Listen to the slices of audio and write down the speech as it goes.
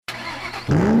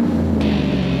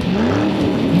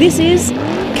This is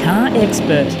Car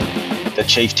Expert. The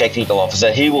Chief Technical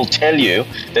Officer, he will tell you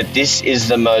that this is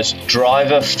the most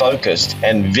driver-focused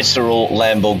and visceral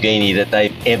Lamborghini that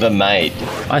they've ever made.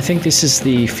 I think this is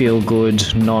the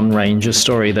feel-good, non-Ranger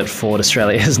story that Ford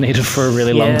Australia has needed for a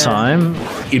really long time.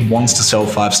 It wants to sell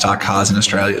 5-star cars in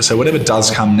Australia, so whatever does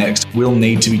come next will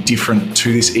need to be different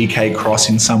to this EK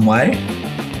Cross in some way.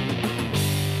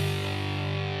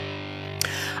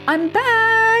 I'm back.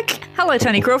 Hello,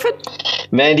 Tony Crawford.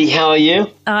 Mandy, how are you?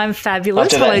 I'm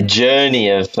fabulous. After that journey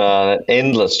of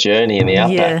endless journey in the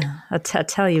outback. Yeah, I'll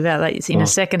tell you about that in a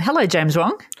second. Hello, James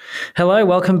Wong. Hello,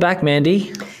 welcome back,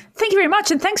 Mandy. Thank you very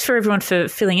much, and thanks for everyone for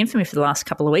filling in for me for the last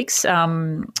couple of weeks.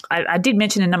 I did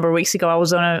mention a number of weeks ago I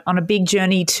was on a big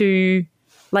journey to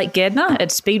Lake Gardner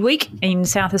at Speed Week in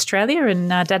South Australia, and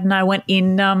Dad and I went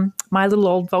in my little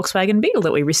old Volkswagen Beetle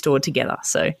that we restored together.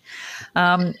 So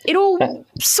it all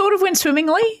sort of went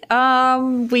swimmingly.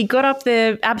 We got up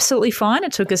there absolutely fine.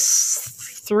 It took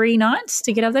us 3 nights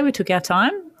to get up there. We took our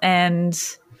time and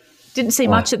didn't see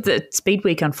much at the Speed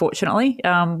Week, unfortunately.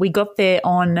 We got there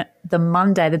on the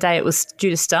Monday, the day it was due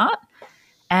to start,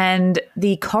 and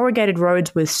the corrugated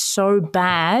roads were so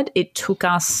bad it took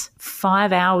us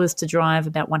 5 hours to drive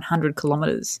about 100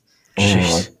 kilometres. Oh,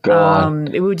 my God.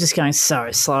 We were just going so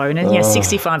slow. And a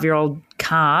 65-year-old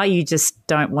car, you just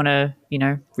don't want to,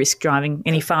 risk driving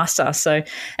any faster. So,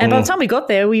 and by the time we got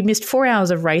there, we missed 4 hours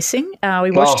of racing.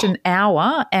 We watched an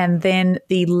hour, and then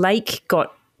the lake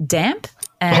got damp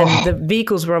and the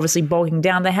vehicles were obviously bogging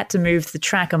down. They had to move the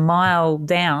track a mile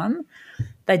down.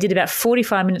 They did about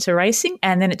 45 minutes of racing,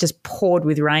 and then it just poured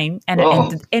with rain, and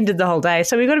it ended the whole day.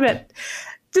 So we got about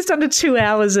just under 2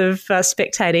 hours of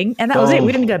spectating, and that was it.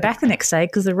 We didn't go back the next day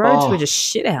because the roads were just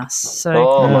shit house. So,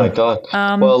 my God.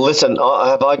 Well, listen,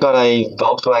 have I got a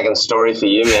Volkswagen story for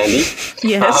you, Mandy?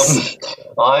 Yes.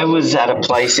 I was at a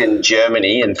place in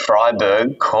Germany, in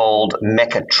Freiburg, called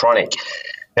Mechatronic.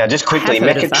 Now, just quickly,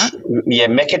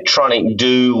 Mechatronic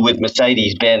do with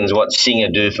Mercedes-Benz what Singer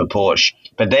do for Porsche,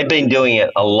 but they've been doing it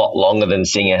a lot longer than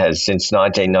Singer has, since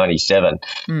 1997.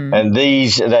 And they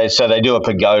do a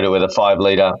Pagoda with a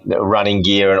 5-litre running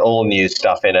gear and all new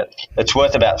stuff in it. It's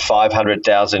worth about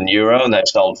 €500,000, and they've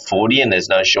sold 40, and there's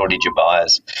no shortage of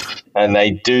buyers. And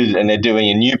they're doing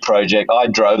a new project. I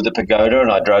drove the Pagoda and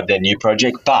I drove their new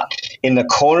project, but in the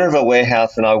corner of a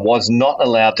warehouse, and I was not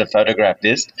allowed to photograph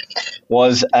this,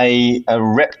 was a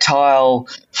reptile,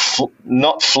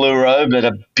 not fluoro, but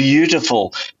a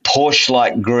beautiful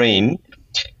Porsche-like green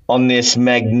on this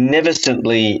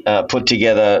magnificently put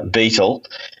together Beetle.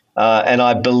 And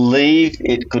I believe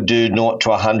it could do 0 to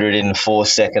 100 in 4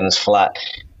 seconds flat.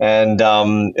 And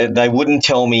they wouldn't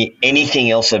tell me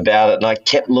anything else about it. And I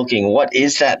kept looking, what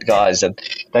is that, guys? And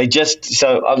they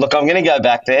look, I'm going to go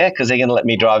back there because they're going to let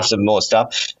me drive some more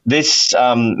stuff. This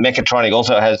Mechatronic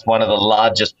also has one of the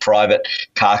largest private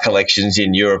car collections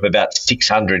in Europe, about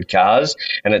 600 cars.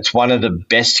 And it's one of the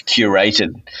best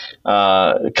curated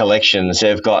collections.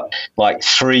 They've got like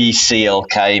 3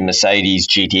 CLK Mercedes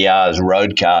GTRs,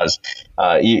 road cars.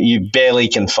 You barely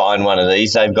can find one of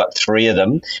these. They've got 3 of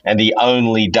them, and the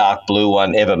only dark blue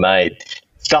one ever made.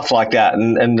 Stuff like that,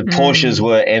 and the Porsches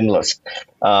were endless.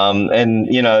 And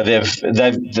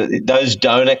those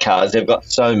donor cars. They've got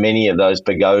so many of those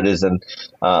Pagodas and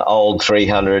old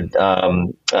 300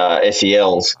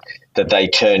 SELs that they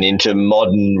turn into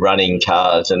modern running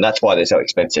cars, and that's why they're so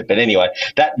expensive. But anyway,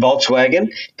 that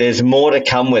Volkswagen, there's more to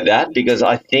come with that, because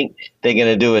I think they're going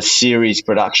to do a series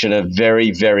production of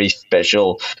very, very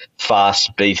special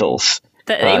fast Beetles.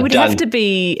 It would have to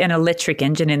be an electric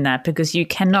engine in that, because you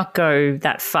cannot go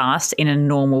that fast in a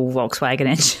normal Volkswagen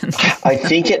engine. I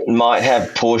think it might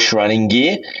have Porsche running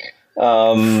gear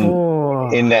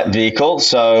in that vehicle.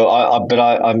 So, I've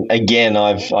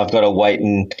got to wait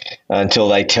until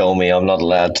they tell me. I'm not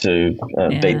allowed to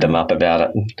beat them up about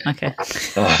it. Okay,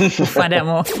 we'll find out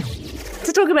more.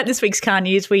 To talk about this week's car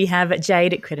news, we have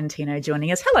Jade at Credentino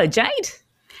joining us. Hello, Jade.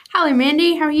 Hello,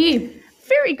 Mandy. How are you?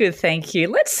 Very good, thank you.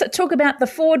 Let's talk about the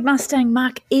Ford Mustang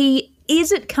Mach-E.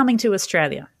 Is it coming to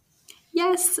Australia?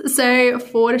 Yes, so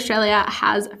Ford Australia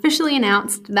has officially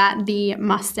announced that the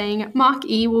Mustang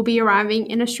Mach-E will be arriving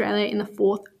in Australia in the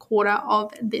 4th quarter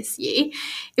of this year.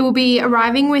 It will be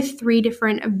arriving with 3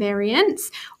 different variants,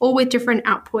 all with different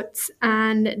outputs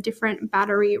and different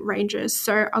battery ranges.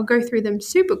 So I'll go through them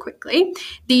super quickly.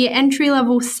 The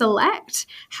entry-level Select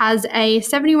has a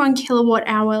 71 kilowatt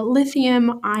hour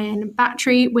lithium ion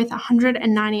battery with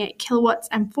 198 kilowatts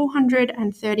and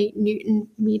 430 Newton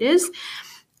meters.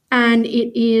 And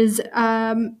it is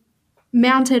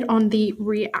mounted on the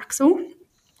rear axle.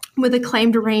 with a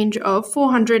claimed range of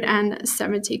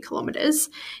 470 kilometers.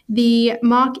 The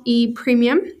Mach-E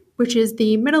Premium, which is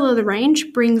the middle of the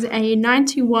range, brings a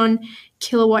 91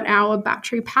 kilowatt hour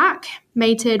battery pack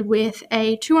mated with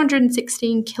a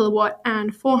 216 kilowatt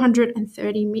and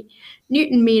 430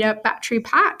 Newton meter battery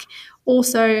pack,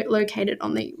 also located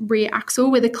on the rear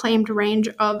axle with a claimed range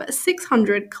of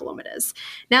 600 kilometers.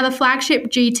 Now, the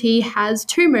flagship GT has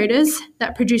two motors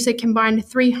that produce a combined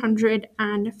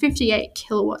 358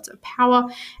 kilowatts of power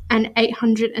and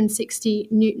 860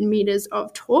 Newton meters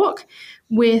of torque,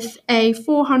 with a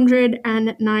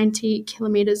 490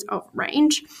 kilometers of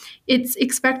range. It's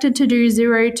expected to do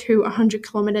 0 to 100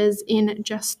 kilometers in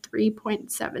just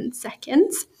 3.7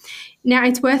 seconds. Now,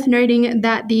 it's worth noting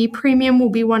that the Premium will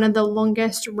be one of the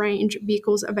longest range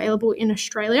vehicles available in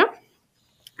Australia,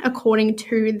 according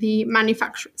to the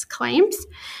manufacturer's claims.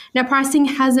 Now, pricing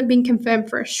hasn't been confirmed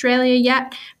for Australia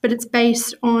yet, but it's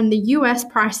based on the US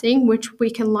pricing, which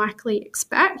we can likely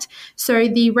expect. So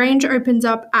the range opens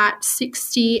up at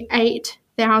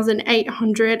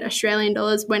 68,800 Australian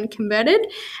dollars when converted,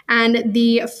 and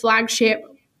the flagship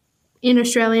in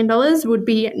Australian dollars would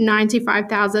be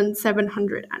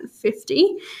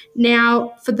 95,750.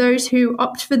 Now, for those who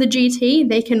opt for the GT,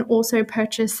 they can also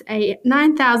purchase a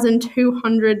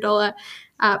 $9,200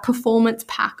 performance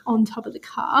pack on top of the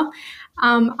car.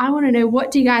 I want to know, what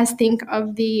do you guys think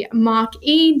of the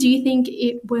Mach-E? Do you think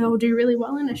it will do really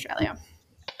well in Australia?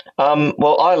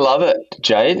 Well, I love it,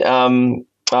 Jade.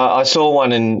 I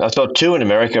saw two in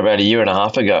America about a year and a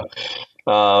half ago.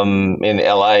 In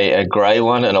LA, a grey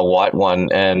one and a white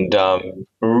one, and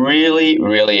really,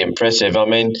 really impressive. I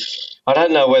mean, I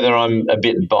don't know whether I'm a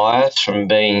bit biased from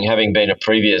having been a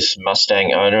previous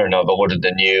Mustang owner and I've ordered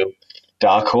the new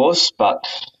Dark Horse, but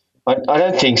I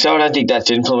don't think so. I don't think that's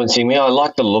influencing me. I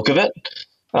like the look of it.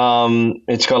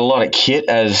 It's got a lot of kit,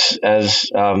 as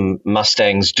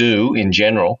Mustangs do in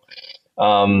general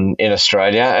in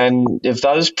Australia, and if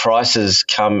those prices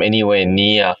come anywhere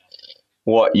near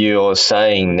what you're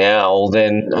saying now,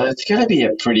 then it's going to be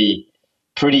a pretty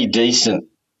decent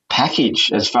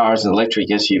package as far as an electric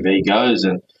SUV goes.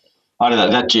 And I don't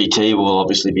know, that GT will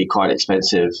obviously be quite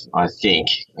expensive, I think,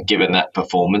 given that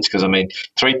performance, because I mean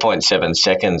 3.7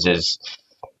 seconds is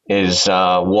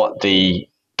what the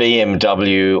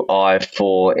BMW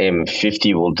i4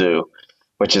 M50 will do,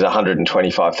 which is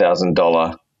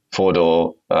 $125,000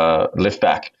 four-door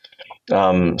liftback.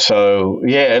 So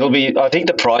yeah, I think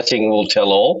the pricing will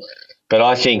tell all, but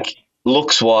I think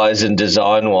looks wise and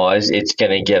design wise, it's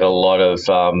going to get a lot of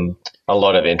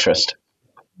interest.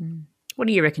 What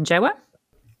do you reckon, Jawa?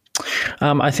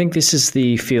 I think this is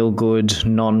the feel-good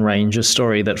non-Ranger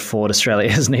story that Ford Australia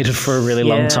has needed for a really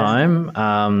long time.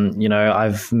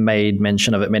 I've made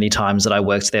mention of it many times that I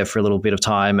worked there for a little bit of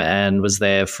time and was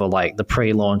there for like the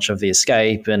pre-launch of the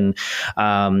Escape, and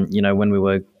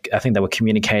when I think they were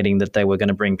communicating that they were going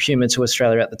to bring Puma to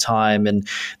Australia at the time, and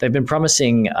they've been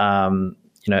promising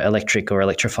electric or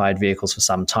electrified vehicles for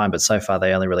some time, but so far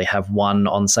they only really have one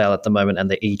on sale at the moment, and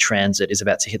the E-Transit is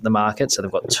about to hit the market, so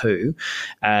they've got two.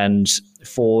 And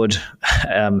Ford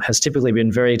has typically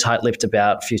been very tight-lipped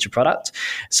about future product.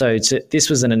 So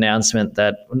this was an announcement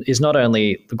that is not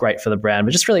only great for the brand,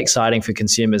 but just really exciting for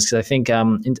consumers, because I think,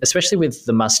 especially with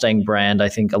the Mustang brand, I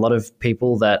think a lot of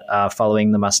people that are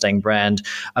following the Mustang brand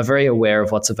are very aware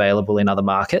of what's available in other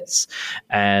markets.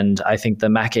 And I think the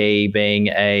Mach-E being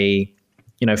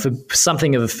for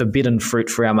something of a forbidden fruit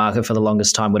for our market for the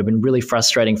longest time would have been really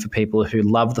frustrating for people who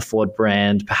love the Ford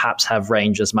brand, perhaps have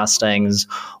Rangers, Mustangs,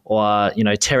 or,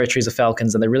 Territories or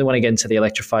Falcons, and they really want to get into the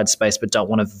electrified space but don't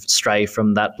want to stray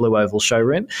from that blue oval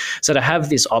showroom. So to have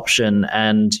this option,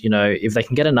 and, if they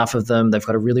can get enough of them, they've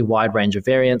got a really wide range of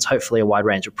variants, hopefully a wide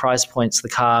range of price points. The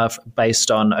car,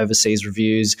 based on overseas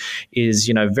reviews, is,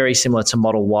 very similar to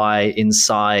Model Y in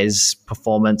size,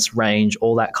 performance, range,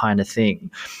 all that kind of thing.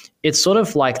 It's sort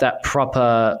of like that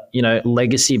proper,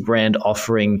 legacy brand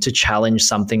offering to challenge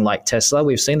something like Tesla.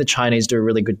 We've seen the Chinese do a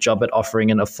really good job at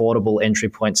offering an affordable entry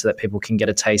point so that people can get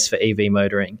a taste for EV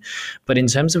motoring. But in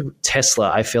terms of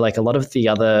Tesla, I feel like a lot of the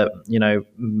other,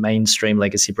 mainstream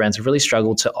legacy brands have really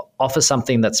struggled to offer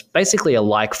something that's basically a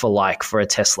like for a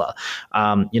Tesla.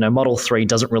 Model 3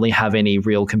 doesn't really have any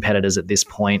real competitors at this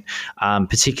point,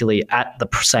 particularly at the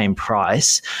same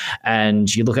price.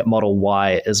 And you look at Model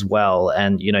Y as well,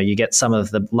 and, you get some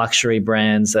of the luxury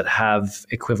brands that have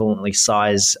equivalently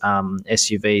size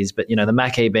SUVs, but, the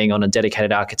Mach-E being on a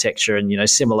dedicated architecture and,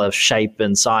 similar shape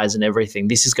and size and everything,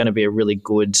 this is going to be a really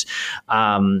good,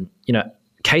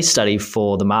 case study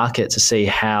for the market to see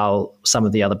how some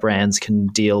of the other brands can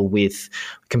deal with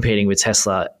competing with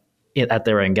Tesla at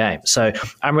their own game. So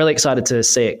I'm really excited to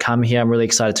see it come here. I'm really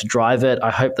excited to drive it.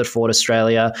 I hope that Ford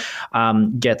Australia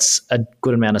gets a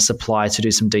good amount of supply to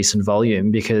do some decent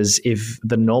volume, because if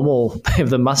the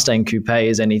Mustang Coupe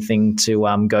is anything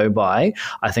to go by,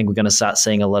 I think we're going to start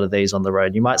seeing a lot of these on the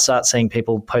road. You might start seeing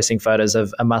people posting photos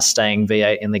of a Mustang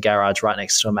V8 in the garage right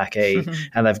next to a Mach-E,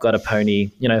 and they've got a pony.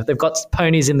 They've got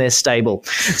ponies in their stable.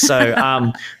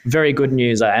 So very good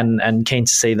news, and keen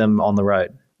to see them on the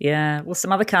road. Yeah, well,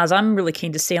 some other cars I'm really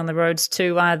keen to see on the roads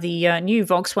too are the new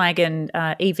Volkswagen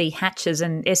EV hatches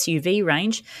and SUV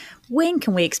range. When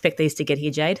can we expect these to get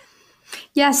here, Jade?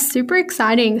 Yes, super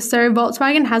exciting. So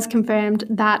Volkswagen has confirmed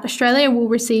that Australia will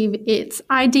receive its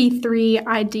ID3,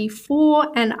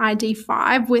 ID4 and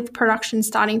ID5, with production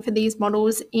starting for these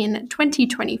models in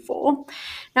 2024.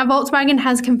 Now, Volkswagen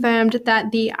has confirmed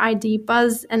that the ID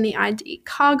Buzz and the ID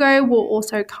Cargo will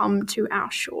also come to our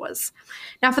shores.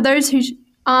 Now, for those who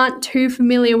aren't too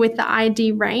familiar with the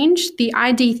ID range, the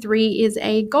ID3 is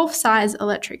a Golf-size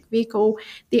electric vehicle.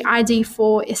 The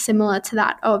ID4 is similar to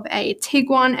that of a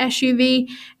Tiguan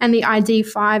SUV, and the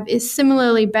ID5 is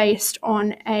similarly based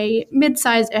on a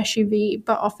mid-size SUV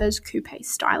but offers coupe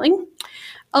styling.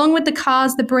 Along with the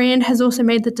cars, the brand has also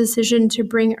made the decision to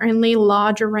bring only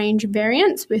larger range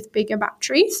variants with bigger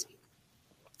batteries.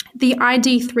 The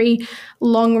ID3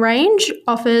 long range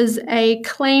offers a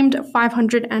claimed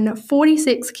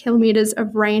 546 kilometers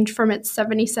of range from its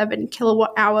 77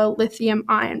 kilowatt hour lithium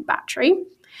ion battery.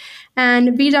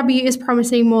 And VW is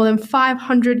promising more than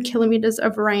 500 kilometers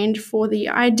of range for the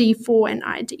ID4 and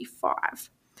ID5.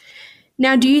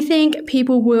 Now, do you think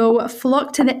people will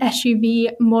flock to the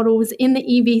SUV models in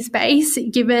the EV space,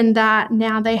 given that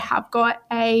now they have got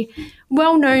a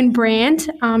well-known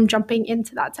brand jumping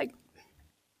into that segment?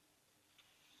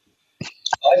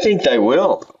 I think they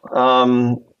will.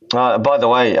 By the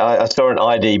way, I saw an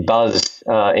ID Buzz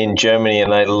in Germany,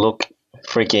 and they look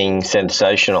freaking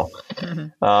sensational.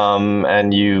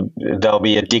 And they'll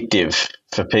be addictive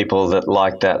for people that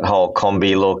like that whole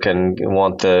combi look and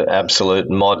want the absolute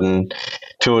modern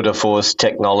tour de force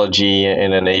technology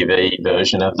in an EV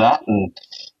version of that. And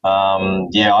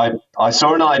I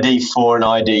saw an ID4 and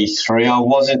ID3. I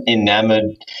wasn't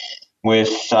enamored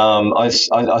with I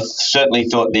certainly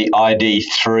thought the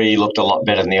ID3 looked a lot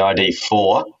better than the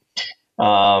ID4.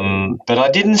 But I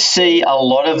didn't see a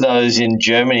lot of those in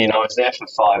Germany, and I was there for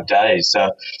 5 days.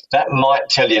 So that might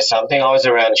tell you something. I was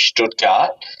around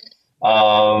Stuttgart,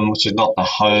 which is not the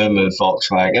home of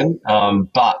Volkswagen,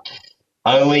 but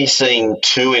only seeing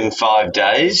 2 in 5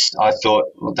 days, I thought,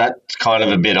 well, that's kind of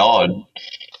a bit odd.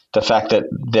 The fact that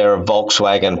they're a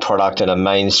Volkswagen product and a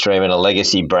mainstream and a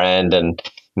legacy brand, and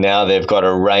now they've got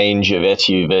a range of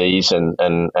SUVs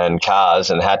and cars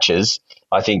and hatches.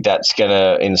 I think that's going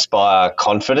to inspire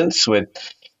confidence with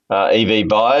EV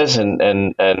buyers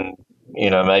and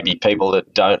maybe people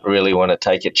that don't really want to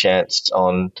take a chance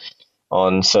on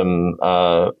some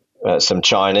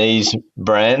Chinese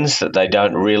brands that they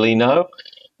don't really know.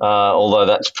 Although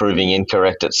that's proving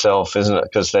incorrect itself, isn't it?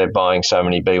 Because they're buying so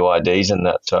many BYDs and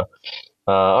that. So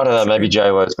I don't know. Maybe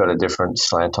JWO's got a different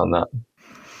slant on that.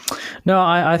 No,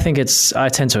 I think I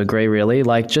tend to agree, really.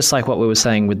 Just like what we were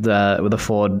saying with the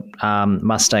Ford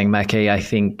Mustang Mach-E, I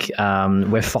think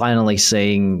we're finally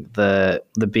seeing the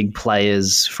big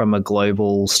players from a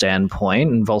global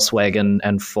standpoint, and Volkswagen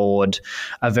and Ford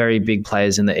are very big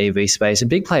players in the EV space and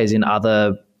big players in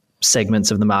other segments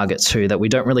of the market too that we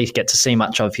don't really get to see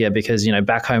much of here because,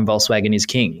 back home Volkswagen is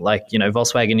king.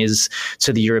 Volkswagen is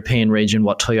to the European region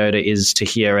what Toyota is to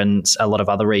here and a lot of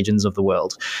other regions of the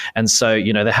world. And so,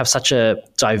 they have such a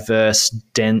diverse,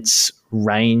 dense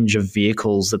range of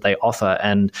vehicles that they offer.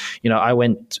 And, I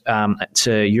went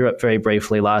to Europe very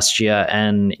briefly last year,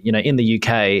 and, in the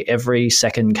UK, every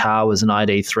second car was an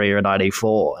ID3 or an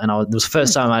ID4. And it was the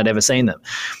first time I'd ever seen them.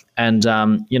 And,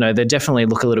 they definitely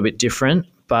look a little bit different.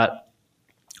 But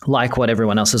like what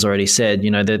everyone else has already said,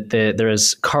 that there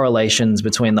is correlations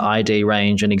between the ID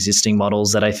range and existing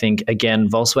models that I think, again,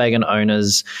 Volkswagen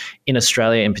owners in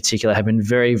Australia in particular have been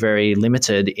very, very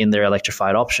limited in their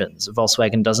electrified options.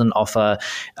 Volkswagen doesn't offer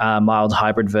mild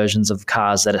hybrid versions of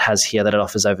cars that it has here that it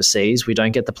offers overseas. We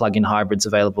don't get the plug-in hybrids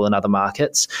available in other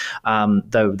markets,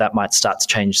 though that might start to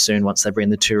change soon once they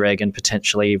bring the Touareg and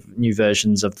potentially new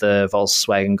versions of the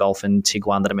Volkswagen Golf and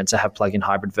Tiguan that are meant to have plug-in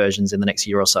hybrid versions in the next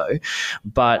year or so.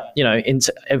 But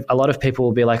a lot of people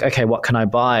will be like, okay, what can I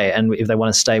buy? And if they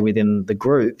want to stay within the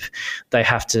group, they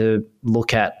have to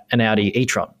look at an Audi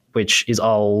e-tron. which is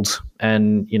old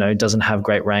and, doesn't have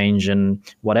great range and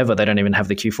whatever. They don't even have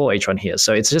the Q4 e-tron here.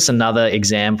 So it's just another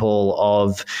example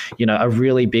of, a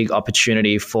really big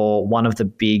opportunity for one of the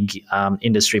big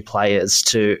industry players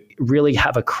to really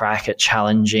have a crack at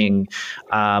challenging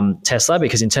Tesla,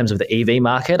 because in terms of the EV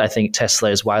market, I think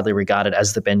Tesla is widely regarded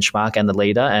as the benchmark and the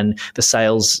leader, and the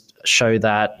sales show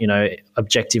that,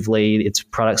 objectively its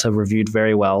products are reviewed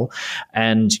very well.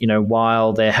 And,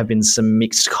 while there have been some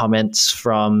mixed comments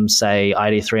from, say,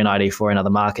 ID3 and ID4 in other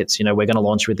markets, we're going to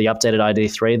launch with the updated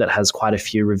ID3 that has quite a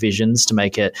few revisions to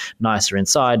make it nicer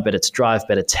inside, but it's drive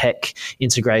better tech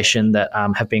integration that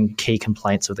have been key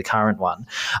complaints of the current one.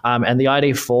 And the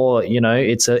ID4,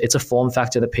 it's a form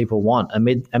factor that people want, a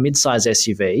mid-size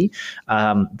SUV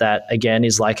that, again,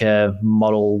 is like a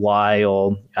Model Y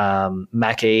or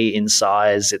Mach-E in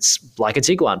size. It's like a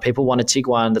Tiguan. People want a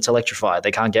Tiguan that's electrified.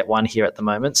 They can't get one here at the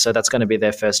moment, so that's going to be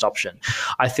their first option.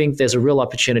 I think there's a real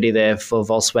opportunity there for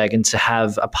Volkswagen to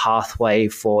have a pathway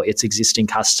for its existing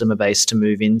customer base to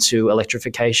move into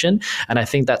electrification, and I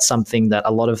think that's something that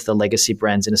a lot of the legacy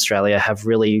brands in Australia have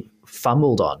really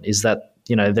fumbled on, is that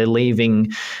they're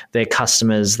leaving their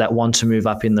customers that want to move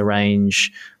up in the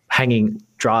range hanging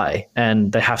dry,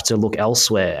 and they have to look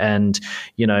elsewhere. And,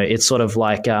 it's sort of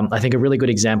like, I think a really good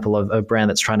example of a brand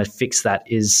that's trying to fix that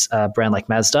is a brand like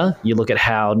Mazda. You look at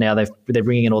how now they're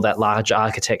bringing in all that large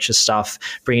architecture stuff,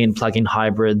 bringing in plug-in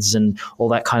hybrids and all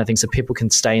that kind of thing, so people can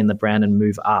stay in the brand and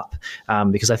move up.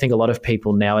 Because I think a lot of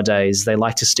people nowadays, they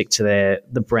like to stick to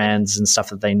the brands and stuff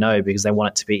that they know, because they want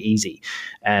it to be easy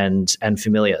and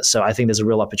familiar. So I think there's a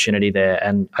real opportunity there.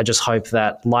 And I just hope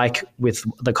that, like with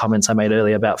the comments I made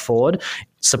earlier about Ford,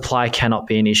 supply cannot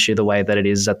be an issue the way that it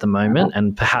is at the moment.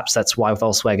 And perhaps that's why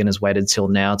Volkswagen has waited till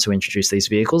now to introduce these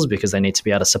vehicles, because they need to be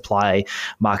able to supply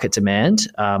market demand.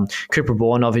 Cupra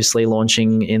Born, obviously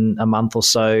launching in a month or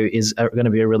so, is going to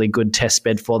be a really good test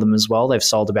bed for them as well. They've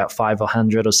sold about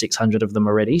 500 or 600 of them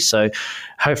already. So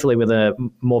hopefully with a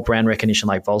more brand recognition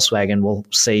like Volkswagen, we'll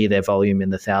see their volume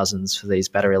in the thousands for these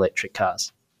battery electric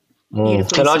cars.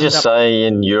 Can I just say,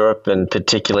 in Europe and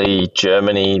particularly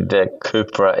Germany, that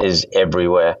Cupra is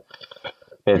everywhere.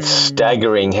 It's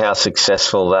staggering how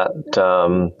successful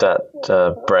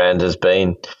that brand has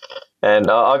been.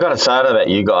 And I got to say, I don't know about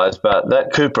you guys, but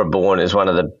that Cupra Born is one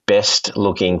of the best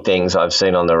looking things I've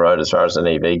seen on the road as far as an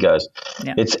EV goes.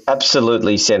 Yeah. It's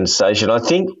absolutely sensational. I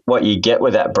think what you get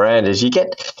with that brand is you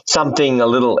get something a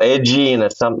little edgy and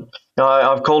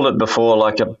I've called it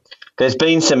before, there's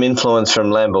been some influence from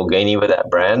Lamborghini with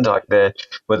that brand,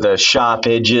 with the sharp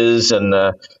edges and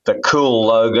the cool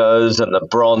logos and the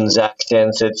bronze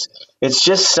accents. It's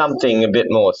just something a bit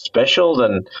more special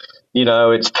than,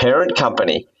 its parent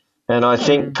company. And I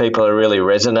think people are really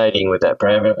resonating with that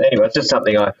brand. But anyway, it's just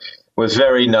something I was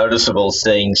very noticeable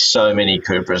seeing so many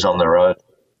Cupras on the road.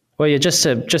 Well, yeah, just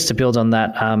to build on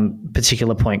that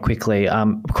particular point quickly,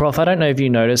 Croft, I don't know if you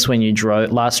noticed when you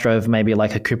last drove maybe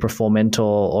like a Cupra Formentor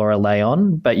or a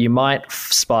Leon, but you might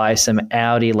spy some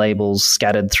Audi labels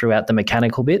scattered throughout the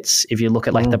mechanical bits. If you look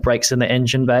at the brakes in the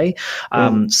engine bay,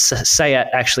 Seat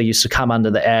actually used to come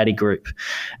under the Audi group,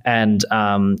 and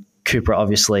Cupra,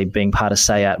 obviously being part of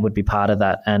Seat, would be part of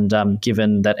that. And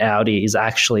given that Audi is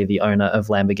actually the owner of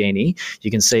Lamborghini, you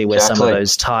can see where some of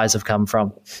those ties have come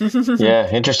from. Yeah,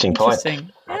 interesting point.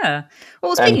 Yeah.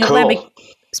 Well, speaking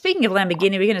of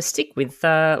Lamborghini, we're going to stick with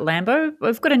Lambo.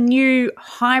 We've got a new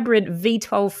hybrid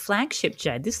V12 flagship,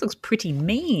 Jade. This looks pretty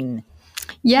mean.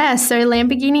 Yeah, so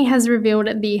Lamborghini has revealed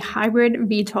the hybrid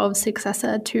V12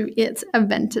 successor to its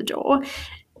Aventador.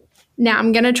 Now,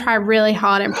 I'm going to try really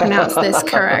hard and pronounce this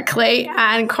correctly.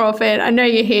 And Crawford, I know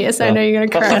you're here, so I know you're going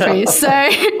to correct me. So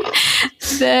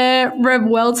the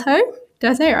Revuelto, did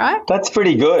I say it right? That's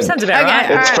pretty good. Sounds about right.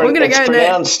 It's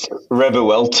pronounced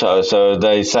Revuelto, so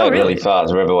they say it really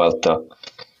fast, Revuelto.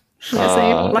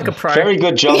 Like a pro. Very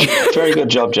good job. Very good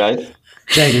job, Jade.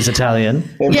 Jade is Italian.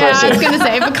 Impressive. Yeah, I was going to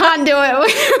say, if I can't do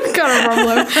it, we've got a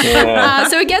problem. Yeah.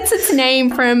 So it gets its name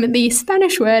from the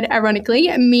Spanish word, ironically,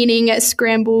 meaning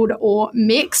scrambled or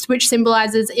mixed, which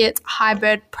symbolizes its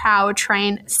hybrid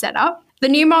powertrain setup. The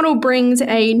new model brings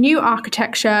a new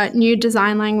architecture, new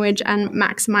design language, and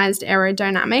maximized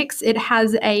aerodynamics. It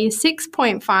has a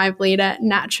 6.5-litre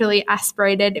naturally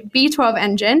aspirated V12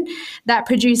 engine that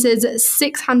produces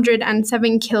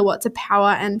 607 kilowatts of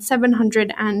power and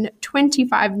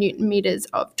 725 newton meters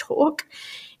of torque.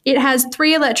 It has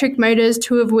 3 electric motors,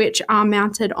 2 of which are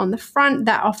mounted on the front,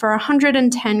 that offer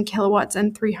 110 kilowatts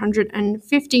and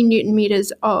 350 newton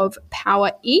meters of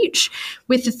power each,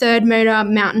 with the third motor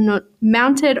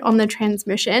mounted on the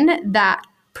transmission that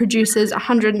produces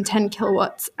 110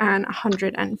 kilowatts and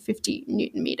 150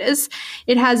 newton meters.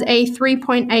 It has a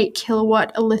 3.8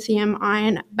 kilowatt lithium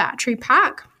ion battery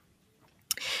pack.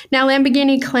 Now,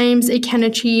 Lamborghini claims it can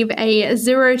achieve a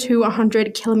 0 to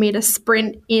 100 kilometer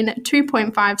sprint in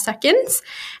 2.5 seconds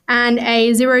and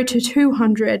a 0 to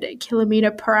 200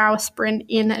 kilometer per hour sprint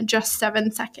in just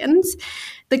 7 seconds.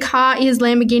 The car is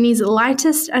Lamborghini's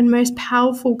lightest and most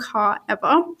powerful car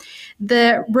ever.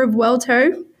 The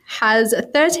Revuelto has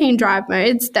 13 drive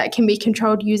modes that can be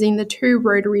controlled using the 2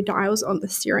 rotary dials on the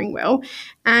steering wheel.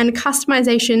 And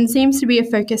customization seems to be a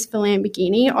focus for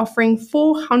Lamborghini, offering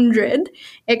 400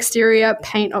 exterior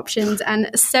paint options and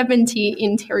 70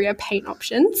 interior paint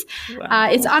options. Wow.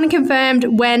 It's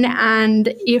unconfirmed when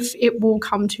and if it will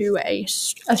come to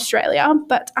Australia,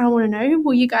 but I want to know,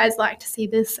 will you guys like to see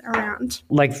this around?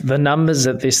 Like, the numbers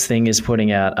that this thing is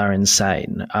putting out are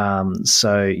insane.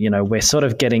 So, we're sort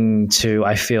of getting to,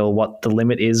 I feel, what the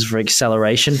limit is for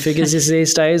acceleration figures is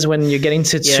these days. When you're getting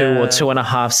to 2 or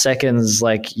 2.5 seconds,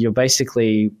 like, you're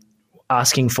basically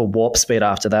asking for warp speed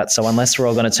after that. So unless we're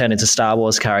all going to turn into Star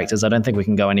Wars characters, I don't think we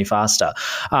can go any faster.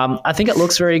 I think it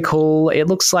looks very cool. It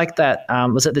looks like that,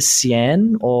 was it the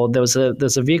Sienna, or there's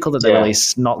a vehicle that they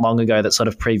released not long ago that sort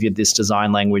of previewed this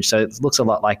design language. So it looks a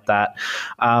lot like that.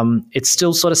 It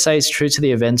still sort of stays true to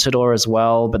the Aventador as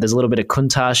well, but there's a little bit of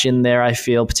Countach in there, I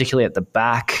feel, particularly at the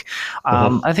back.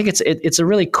 I think it's a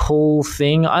really cool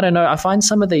thing. I don't know. I find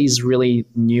some of these really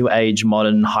new age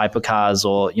modern hypercars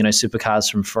or,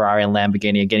 supercars from Ferrari and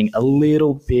Lamborghini are getting a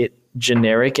little bit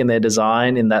generic in their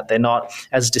design, in that they're not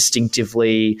as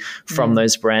distinctively from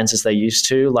those brands as they used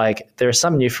to. Like, there are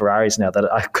some new Ferraris now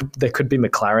that there could be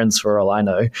McLarens for all I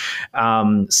know.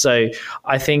 So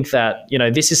I think that,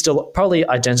 this is still probably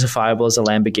identifiable as a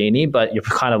Lamborghini, but you're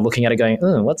kind of looking at it going,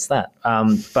 what's that?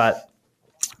 But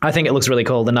I think it looks really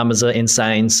cool. The numbers are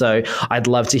insane. So I'd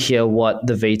love to hear what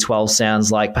the V12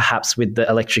 sounds like, perhaps with the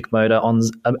electric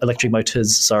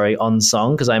motors on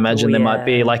song, because I imagine there might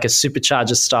be like a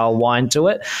supercharger style whine to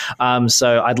it.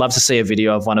 So I'd love to see a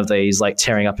video of one of these like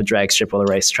tearing up a drag strip or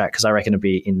the racetrack, because I reckon it'd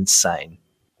be insane.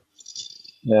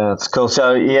 Yeah, that's cool.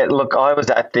 So, look, I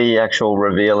was at the actual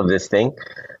reveal of this thing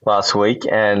last week,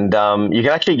 and you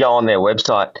can actually go on their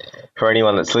website for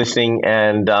anyone that's listening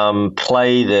and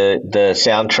play the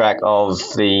soundtrack of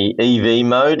the EV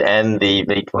mode and the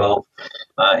V12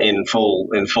 in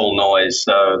full noise.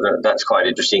 So that's quite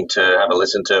interesting to have a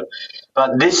listen to.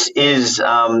 But this is,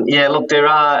 look, there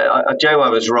are, Joe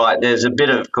was right. There's a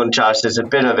bit of Countach, there's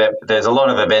a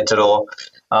lot of Aventador.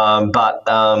 But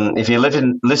if you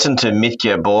listen to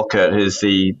Mitja Borkert, who's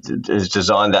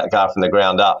designed that car from the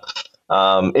ground up,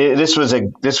 this was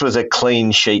a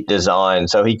clean sheet design,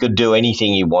 so he could do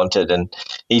anything he wanted, and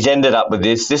he's ended up with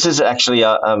this. This is actually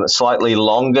a slightly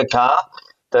longer car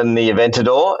than the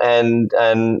Aventador, and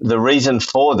the reason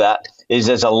for that is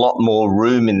there's a lot more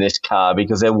room in this car,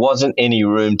 because there wasn't any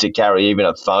room to carry even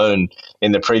a phone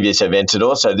in the previous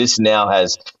Aventador. So this now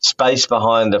has space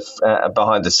behind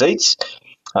the seats.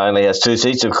 Only has 2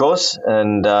 seats, of course,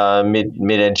 and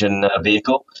mid-engine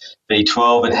vehicle.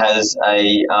 V12, it has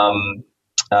a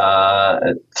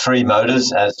 3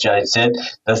 motors, as Jade said.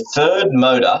 The third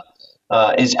motor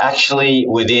is actually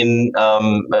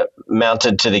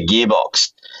mounted to the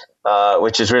gearbox,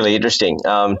 which is really interesting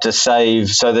to save.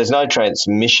 So there's no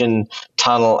transmission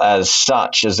tunnel as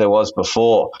such as there was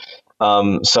before.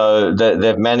 So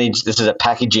they've managed, this is a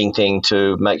packaging thing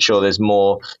to make sure there's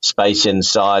more space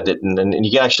inside it. And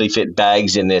you can actually fit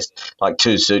bags in this, like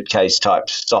 2 suitcase type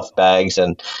soft bags,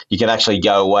 and you can actually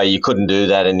go away. You couldn't do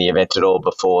that in the Aventador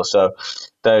before. So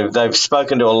they've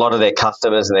spoken to a lot of their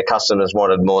customers, and their customers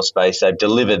wanted more space. They've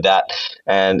delivered that,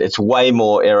 and it's way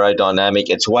more aerodynamic.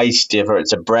 It's way stiffer.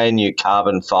 It's a brand new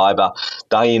carbon fiber.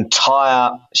 The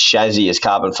entire chassis is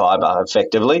carbon fiber,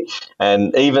 effectively,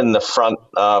 and even the front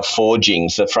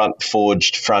forgings, the front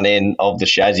forged front end of the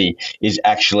chassis is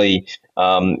actually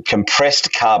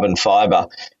compressed carbon fiber,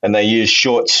 and they use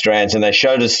short strands. And they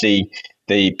showed us the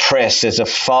press. There's a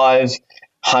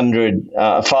 500.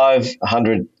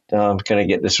 I'm going to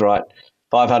get this right.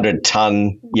 500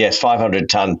 ton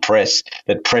press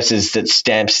that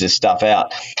stamps this stuff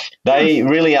out. They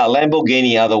really are.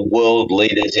 Lamborghini are the world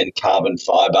leaders in carbon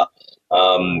fiber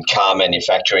car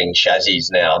manufacturing chassis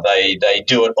now. They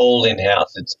do it all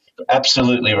in-house. It's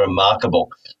absolutely remarkable,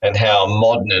 and how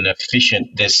modern and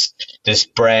efficient this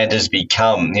brand has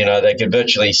become. They could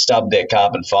virtually stub their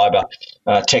carbon fiber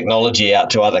technology out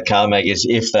to other car makers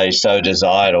if they so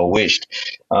desired or wished.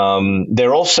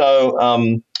 They're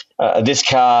also this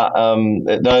car,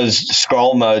 those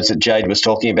scroll modes that Jade was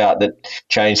talking about that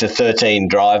change to 13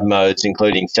 drive modes,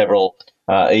 including several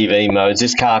EV modes.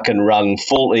 This car can run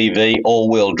full EV,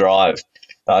 all-wheel drive.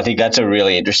 I think that's a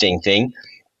really interesting thing.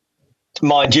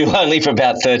 Mind you, only for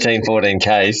about 13, 14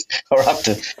 Ks, or up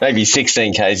to maybe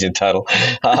 16 Ks in total.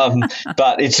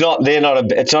 But it's not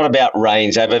about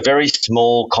range. They have a very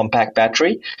small compact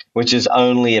battery, which is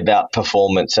only about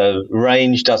performance. So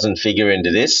range doesn't figure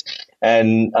into this.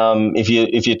 And if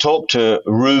you talk to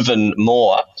Reuven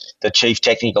Moore, the Chief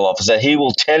Technical Officer, he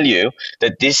will tell you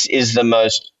that this is the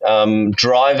most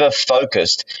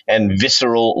driver-focused and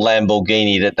visceral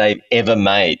Lamborghini that they've ever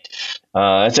made.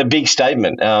 It's a big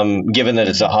statement, given that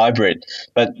it's a hybrid.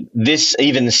 But this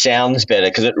even sounds better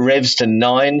because it revs to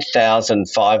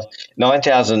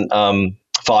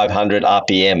 9,500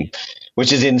 RPM,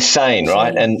 which is insane,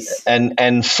 right? And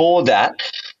for that,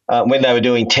 when they were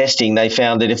doing testing, they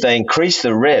found that if they increase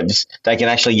the revs, they can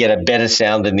actually get a better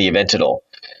sound than the Aventador,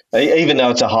 even though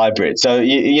it's a hybrid. So,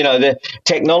 the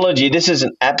technology, this is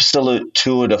an absolute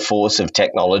tour de force of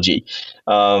technology.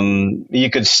 You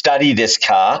could study this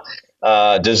car,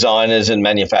 designers and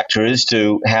manufacturers,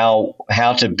 to how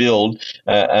to build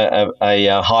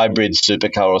a hybrid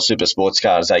supercar or super sports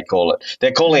car, as they call it.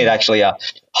 They're calling it actually a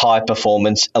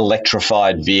high-performance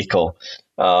electrified vehicle.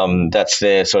 That's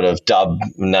their sort of dub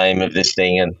name of this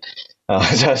thing. And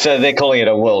so they're calling it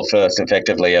a world first,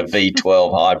 effectively, a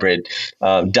V12 hybrid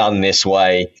done this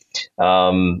way.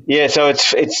 So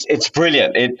it's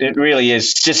brilliant. It really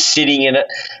is. Just sitting in it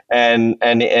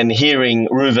and hearing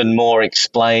Reuven Moore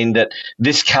explain that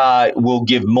this car will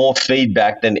give more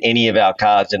feedback than any of our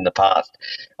cars in the past.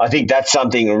 I think that's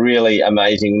something really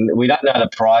amazing. We don't know the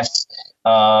price.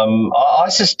 I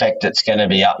suspect it's going to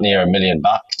be up near $1 million.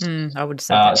 I would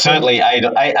say certainly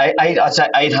I'd say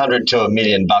 800 to $1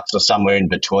 million or somewhere in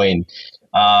between.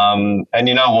 And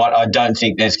you know what? I don't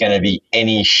think there's going to be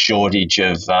any shortage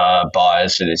of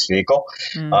buyers for this vehicle.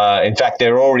 In fact,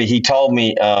 he told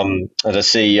me, the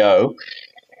CEO,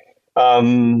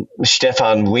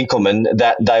 Stefan Winkelmann,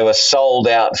 that they were sold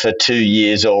out for 2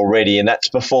 years already, and that's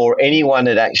before anyone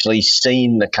had actually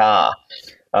seen the car.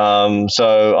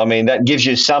 That gives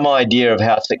you some idea of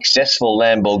how successful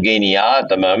Lamborghini are at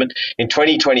the moment. In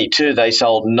 2022, they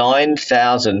sold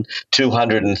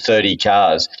 9,230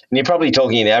 cars, and you're probably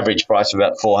talking an average price of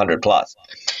about 400 plus.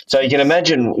 So you can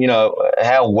imagine,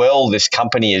 how well this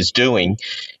company is doing,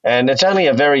 and it's only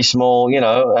a very small,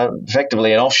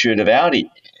 effectively an offshoot of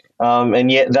Audi.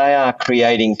 And yet they are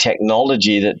creating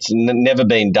technology that's never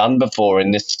been done before in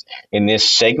this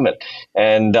segment.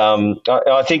 And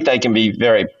I think they can be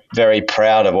very, very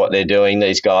proud of what they're doing,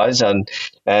 these guys. And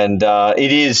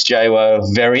it is,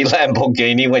 JWO, very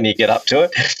Lamborghini when you get up to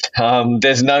it.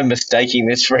 There's no mistaking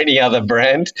this for any other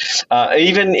brand.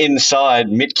 Even inside,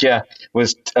 Mitya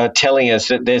was telling us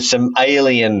that there's some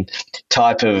alien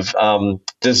type of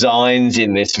designs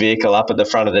in this vehicle up at the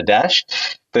front of the dash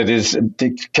that is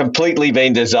completely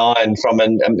been designed from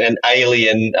an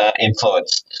alien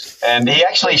influence. And he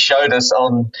actually showed us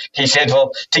he said,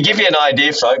 well, to give you an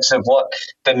idea, folks, of what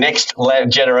the next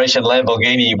generation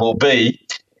Lamborghini will be,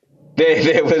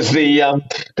 there was a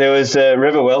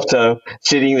Revuelto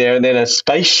sitting there, and then a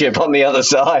spaceship on the other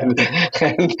side,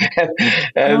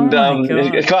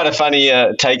 it's quite a funny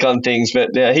take on things.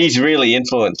 But he's really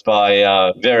influenced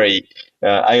by very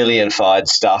alien-fied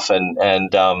stuff,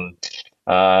 and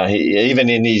even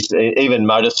in his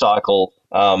motorcycle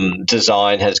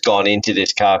design has gone into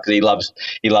this car because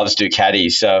he loves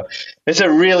Ducatis. So it's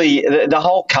the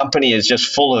whole company is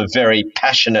just full of very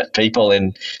passionate people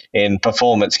in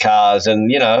performance cars,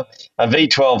 and a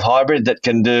V12 hybrid that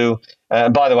can do.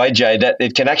 By the way, Jay, that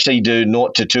it can actually do 0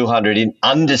 to 200 in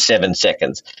under 7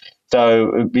 seconds.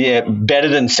 So, better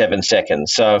than 7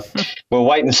 seconds. So we'll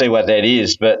wait and see what that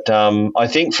is. But I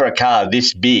think for a car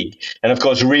this big, and of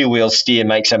course rear wheel steer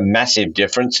makes a massive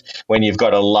difference when you've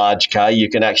got a large car. You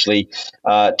can actually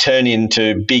turn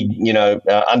into big,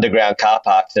 underground car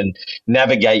parks and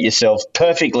navigate yourself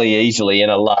perfectly easily in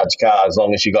a large car as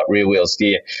long as you've got rear wheel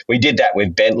steer. We did that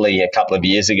with Bentley a couple of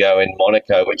years ago in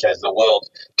Monaco, which has the world's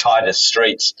tightest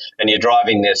streets, and you're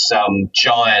driving this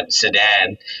giant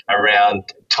sedan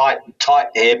around tight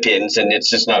hairpins, and it's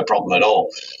just no problem at all.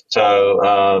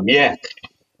 So,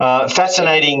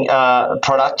 fascinating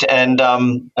product, and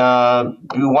one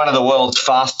of the world's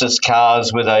fastest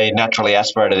cars with a naturally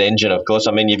aspirated engine, of course.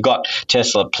 I mean, you've got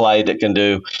Tesla Play that can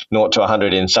do 0 to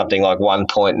 100 in something like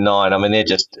 1.9. I mean, they're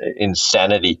just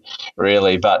insanity,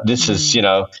 really. But this is,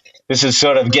 this is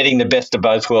sort of getting the best of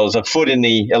both worlds, a foot in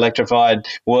the electrified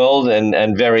world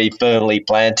and very firmly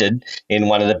planted in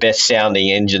one of the best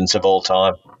sounding engines of all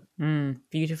time.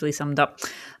 Beautifully summed up.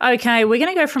 Okay, we're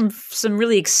going to go from some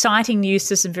really exciting news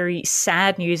to some very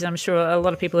sad news. I'm sure a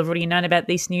lot of people have already known about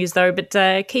this news, though. But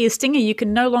Kia Stinger, you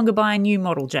can no longer buy a new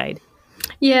model, Jade.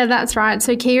 Yeah, that's right.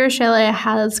 So Kia Australia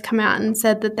has come out and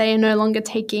said that they are no longer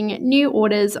taking new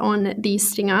orders on the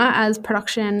Stinger as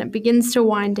production begins to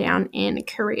wind down in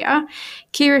Korea.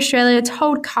 Kia Australia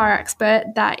told Car Expert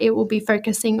that it will be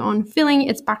focusing on filling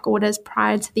its back orders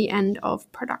prior to the end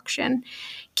of production.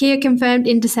 Kia confirmed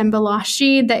in December last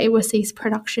year that it will cease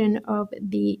production of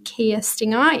the Kia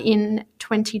Stinger in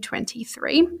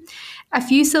 2023. A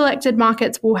few selected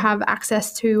markets will have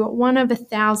access to one of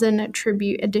 1,000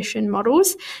 Tribute Edition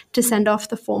models to send off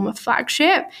the former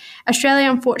flagship. Australia,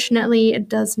 unfortunately,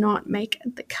 does not make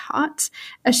the cut.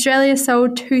 Australia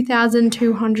sold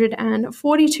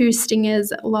 2,242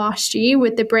 Stingers last year,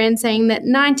 with the brand saying that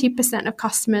 90% of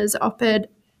customers opted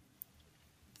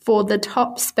for the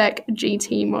top spec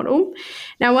GT model.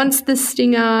 Now, once the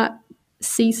Stinger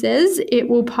ceases, it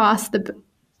will pass the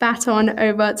baton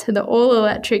over to the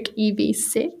all-electric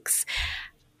EV6.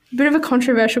 Bit of a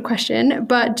controversial question,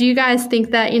 but do you guys think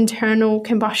that internal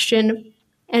combustion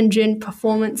engine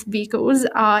performance vehicles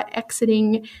are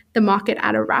exiting the market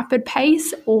at a rapid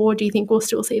pace, or do you think we'll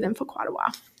still see them for quite a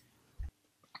while?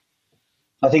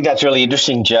 I think that's really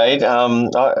interesting, Jade.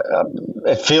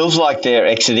 It feels like they're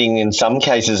exiting in some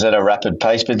cases at a rapid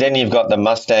pace, but then you've got the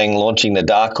Mustang launching the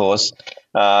Dark Horse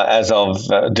as of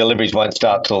deliveries won't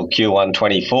start till Q1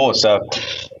 24. So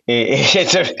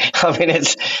it's a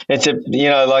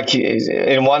like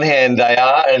in one hand they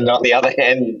are, and on the other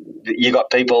hand you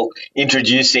got people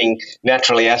introducing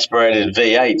naturally aspirated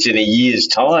V8s in a year's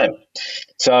time.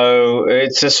 So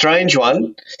it's a strange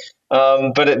one.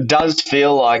 But it does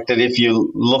feel like that if you're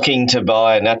looking to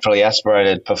buy a naturally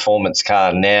aspirated performance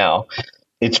car now,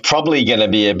 it's probably going to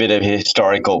be a bit of a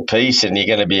historical piece, and you're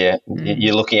going to be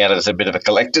you're looking at it as a bit of a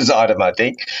collector's item, I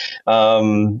think,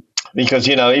 because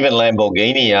even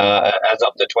Lamborghini, as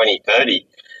up to 2030,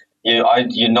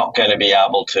 you're not going to be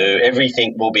able to.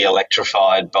 Everything will be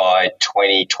electrified by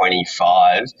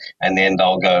 2025, and then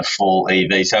they'll go full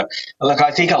EV. So, look,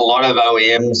 I think a lot of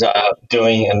OEMs are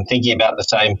doing and thinking about the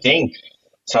same thing.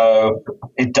 So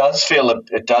it does feel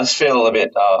a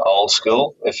bit old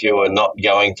school if you were not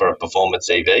going for a performance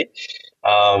EV.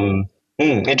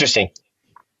 Interesting.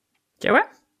 Joe?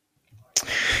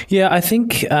 Yeah, I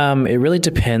think it really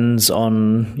depends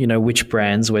on, which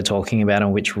brands we're talking about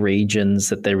and which regions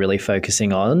that they're really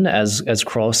focusing on. As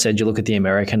Cross said, you look at the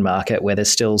American market where they're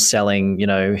still selling,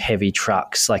 heavy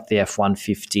trucks like the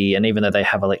F-150, and even though they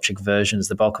have electric versions,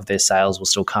 the bulk of their sales will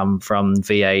still come from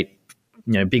V8,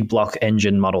 big block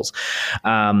engine models.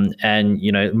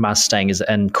 Mustang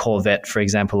and Corvette, for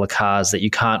example, are cars that you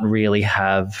can't really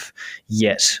have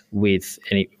yet with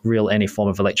any form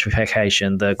of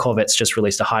electrification. The Corvette's just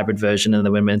released a hybrid version, and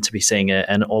then we're meant to be seeing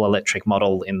an all-electric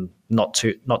model in not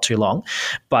too long.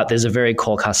 But there's a very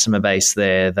core customer base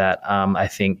there that I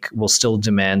think will still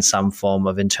demand some form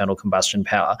of internal combustion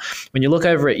power. When you look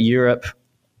over at Europe,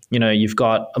 you've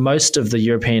got most of the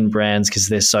European brands, because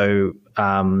they're so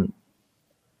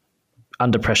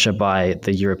under pressure by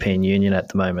the European Union at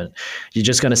the moment. You're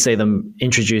just going to see them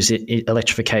introduce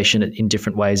electrification in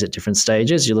different ways at different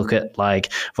stages. You look at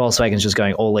like Volkswagen's just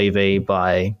going all EV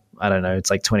by, I don't know,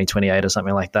 it's like 2028 or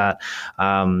something like that.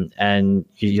 And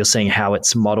you're seeing how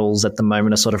its models at the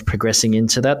moment are sort of progressing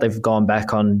into that. They've gone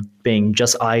back on being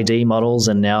just ID models,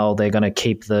 and now they're going to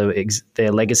keep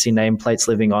their legacy nameplates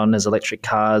living on as electric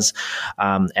cars.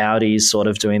 Audi's sort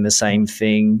of doing the same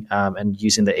thing and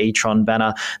using the e-tron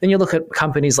banner. Then you look at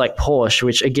companies like Porsche,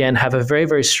 which again have a very,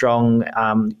 very strong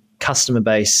customer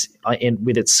base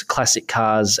with its classic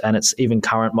cars and its even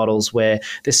current models, where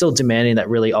they're still demanding that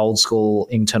really old school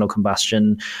internal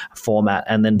combustion format.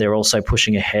 And then they're also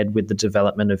pushing ahead with the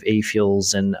development of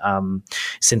e-fuels and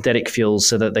synthetic fuels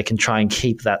so that they can try and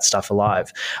keep that stuff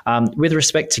alive. With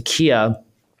respect to Kia,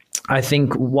 I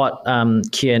think what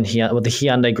Kia and the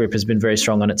Hyundai Group has been very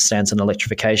strong on its stance on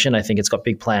electrification. I think it's got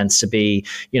big plans to be,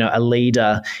 a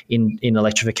leader in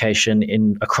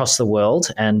electrification across the world,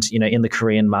 and in the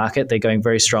Korean market, they're going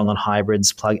very strong on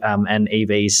hybrids, and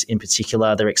EVs in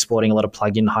particular. They're exporting a lot of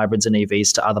plug-in hybrids and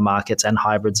EVs to other markets and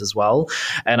hybrids as well,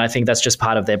 and I think that's just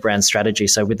part of their brand strategy.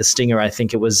 So with the Stinger, I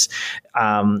think it was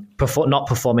not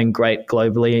performing great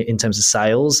globally in terms of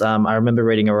sales. I remember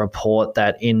reading a report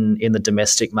that in the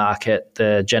domestic market,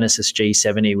 the Genesis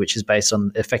G70, which is based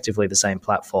on effectively the same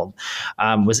platform,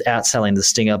 was outselling the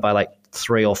Stinger by like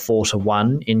 3 or 4 to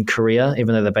 1 in Korea,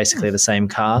 even though they're basically the same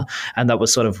car. And that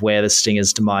was sort of where the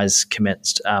Stinger's demise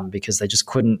commenced, because they just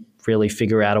couldn't really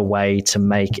figure out a way to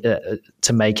make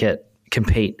it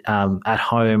compete at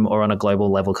home or on a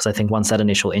global level, because I think once that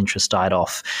initial interest died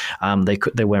off,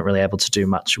 they weren't really able to do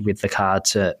much with the car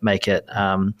to make it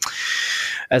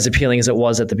as appealing as it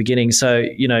was at the beginning. So,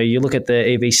 you look at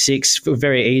the EV6,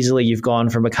 very easily you've gone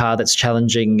from a car that's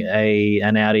challenging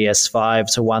an Audi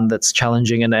S5 to one that's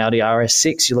challenging an Audi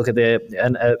RS6. You look at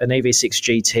an EV6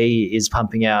 GT is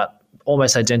pumping out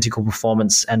almost identical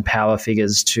performance and power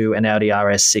figures to an Audi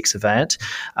RS6 Avant.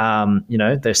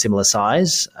 They're similar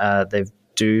size. They've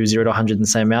do 0 to 100 in the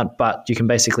same amount, but you can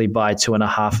basically buy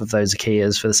 2.5 of those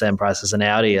Kias for the same price as an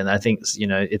Audi. And I think,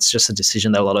 it's just a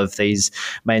decision that a lot of these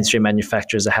mainstream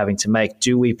manufacturers are having to make.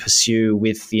 Do we pursue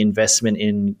with the investment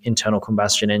in internal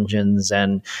combustion engines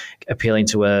and appealing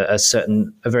to a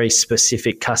very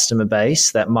specific customer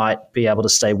base that might be able to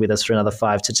stay with us for another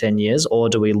 5 to 10 years? Or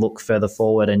do we look further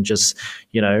forward and just,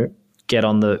 get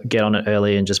on it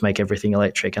early and just make everything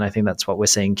electric? And I think that's what we're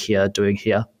seeing Kia doing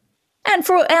here. And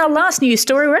for our last news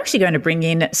story, we're actually going to bring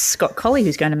in Scott Colley,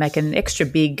 who's going to make an extra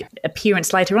big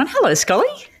appearance later on. Hello, Scully.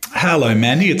 Hello,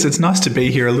 Mandy. It's nice to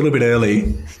be here a little bit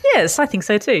early. Yes, I think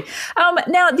so too.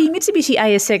 Now, the Mitsubishi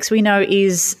ASX we know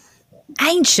is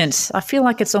ancient. I feel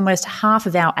like it's almost half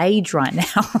of our age right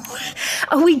now.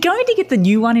 Are we going to get the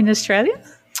new one in Australia?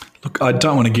 Look, I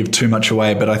don't want to give too much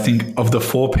away, but I think of the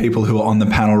 4 people who are on the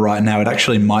panel right now, it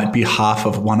actually might be half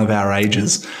of one of our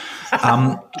ages.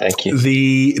 Thank you.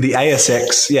 The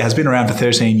ASX, has been around for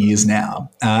 13 years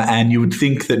now, and you would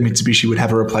think that Mitsubishi would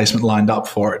have a replacement lined up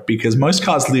for it, because most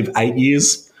cars live 8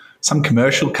 years. Some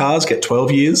commercial cars get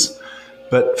 12 years,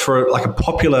 but for like a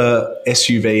popular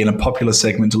SUV in a popular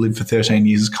segment to live for 13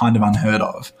 years is kind of unheard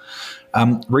of.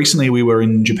 Recently, we were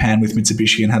in Japan with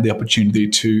Mitsubishi and had the opportunity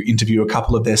to interview a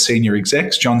couple of their senior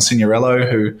execs, John Signorello,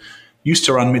 who used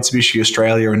to run Mitsubishi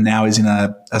Australia and now is in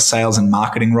a sales and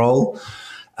marketing role,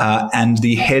 and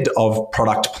the head of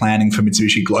product planning for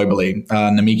Mitsubishi globally,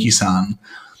 Namiki-san.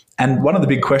 And one of the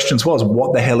big questions was,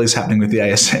 what the hell is happening with the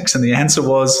ASX? And the answer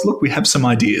was, look, we have some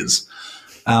ideas.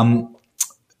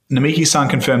 Namiki-san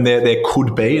confirmed there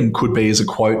could be, and could be as a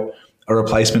quote, a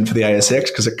replacement for the ASX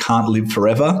because it can't live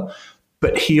forever.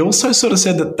 But he also sort of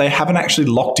said that they haven't actually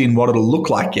locked in what it'll look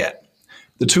like yet.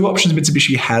 The 2 options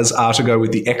Mitsubishi has are to go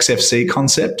with the XFC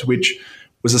concept, which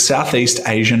was a Southeast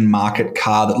Asian market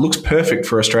car that looks perfect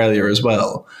for Australia as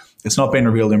well. It's not been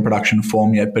revealed in production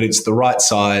form yet, but it's the right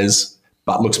size,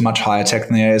 but looks much higher tech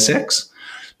than the ASX.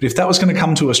 But if that was going to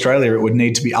come to Australia, it would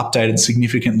need to be updated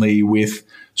significantly with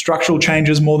structural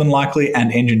changes more than likely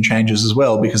and engine changes as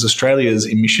well, because Australia's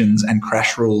emissions and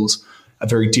crash rules are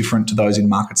very different to those in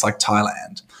markets like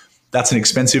Thailand. That's an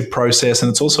expensive process, and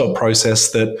it's also a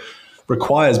process that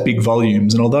requires big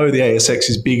volumes. And although the ASX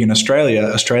is big in Australia,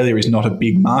 Australia is not a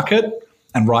big market,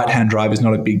 and right-hand drive is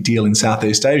not a big deal in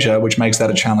Southeast Asia, which makes that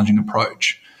a challenging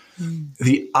approach.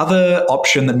 The other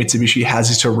option that Mitsubishi has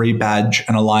is to rebadge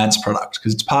an alliance product,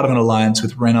 because it's part of an alliance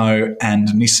with Renault and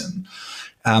Nissan.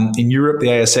 In Europe, the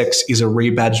ASX is a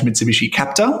rebadged Mitsubishi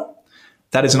Captur.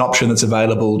 That is an option that's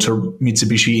available to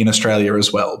Mitsubishi in Australia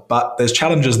as well. But there's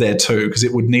challenges there too, because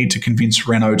it would need to convince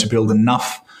Renault to build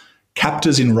enough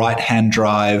Capturs in right-hand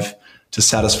drive to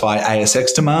satisfy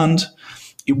ASX demand.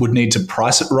 It would need to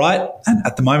price it right. And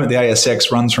at the moment, the ASX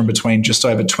runs from between just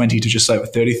over $20,000 to just over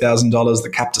 $30,000. The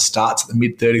Captur starts at the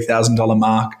mid-$30,000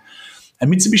 mark.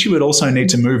 And Mitsubishi would also need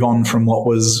to move on from what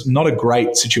was not a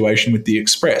great situation with the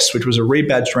Express, which was a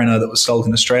rebadged Renault that was sold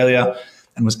in Australia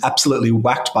and was absolutely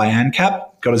whacked by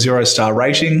ANCAP, got a 0-star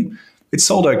rating. It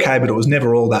sold okay, but it was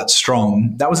never all that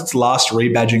strong. That was its last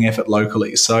rebadging effort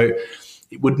locally. So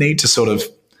it would need to sort of,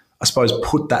 I suppose,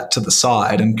 put that to the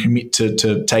side and commit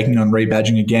to taking on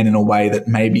rebadging again in a way that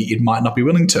maybe it might not be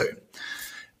willing to.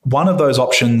 One of those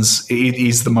options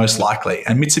is the most likely.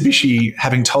 And Mitsubishi,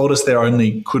 having told us there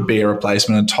only could be a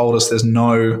replacement and told us there's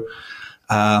no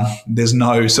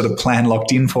sort of plan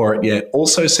locked in for it yet,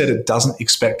 also said it doesn't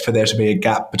expect for there to be a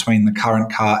gap between the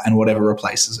current car and whatever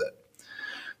replaces it.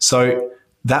 So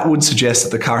that would suggest that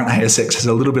the current ASX has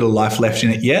a little bit of life left in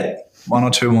it yet, 1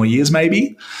 or 2 more years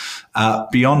maybe.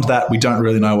 Beyond that, we don't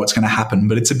really know what's going to happen,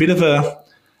 but it's a bit of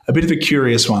a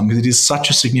curious one because it is such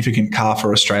a significant car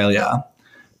for Australia.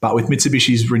 But with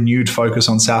Mitsubishi's renewed focus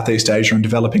on Southeast Asia and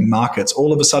developing markets,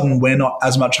 all of a sudden we're not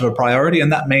as much of a priority,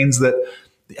 and that means that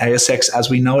the ASX as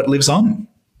we know it lives on.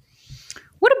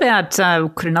 What about,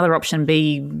 could another option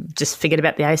be just forget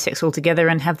about the ASX altogether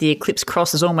and have the Eclipse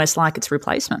Cross as almost like its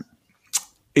replacement?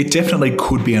 It definitely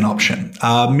could be an option.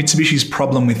 Mitsubishi's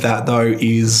problem with that, though,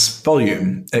 is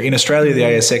volume. In Australia, the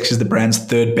ASX is the brand's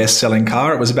 3rd best-selling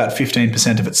car. It was about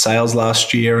 15% of its sales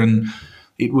last year, and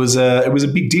it was a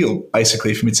big deal,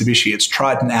 basically, for Mitsubishi. Its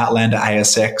Triton Outlander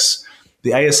ASX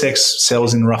the ASX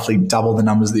sells in roughly double the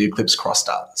numbers the Eclipse Cross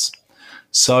does.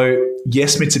 So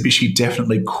yes, Mitsubishi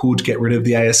definitely could get rid of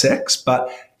the ASX, but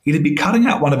it'd be cutting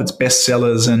out one of its best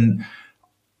sellers. And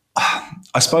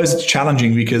I suppose it's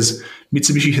challenging because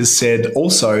Mitsubishi has said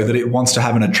also that it wants to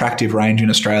have an attractive range in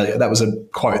Australia. That was a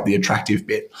quote, the attractive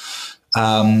bit.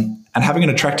 And having an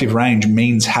attractive range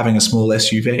means having a small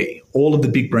SUV. All of the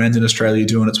big brands in Australia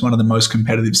do, and it's one of the most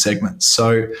competitive segments.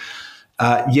 So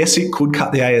yes, it could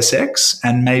cut the ASX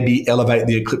and maybe elevate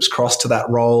the Eclipse Cross to that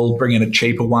role, bring in a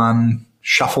cheaper one,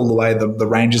 shuffle the way the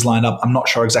range is lined up. I'm not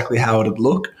sure exactly how it would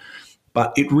look,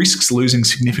 but it risks losing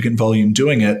significant volume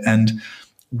doing it. And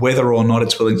whether or not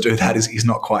it's willing to do that is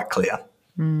not quite clear.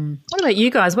 What about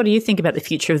you guys? What do you think about the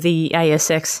future of the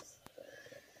ASX?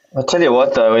 I'll tell you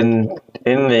what, though, in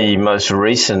the most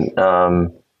recent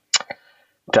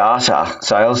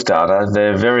sales data,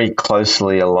 they're very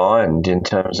closely aligned in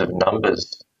terms of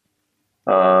numbers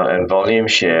and volume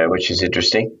share, which is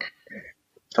interesting.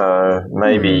 So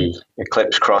maybe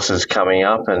Eclipse Cross is coming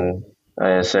up and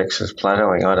ASX is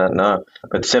plateauing. I don't know.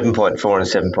 But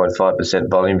 7.4 and 7.5%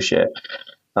 volume share,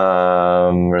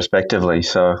 respectively.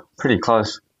 So pretty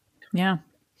close. Yeah.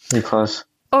 Pretty close.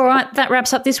 All right, that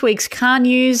wraps up this week's car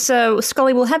news.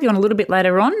 Scully, we'll have you on a little bit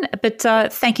later on, but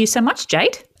thank you so much,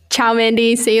 Jade. Ciao,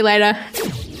 Mandy. See you later.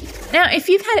 Now, if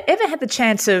you've ever had the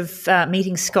chance of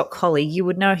meeting Scott Colley, you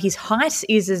would know his height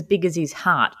is as big as his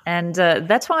heart. And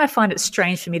that's why I find it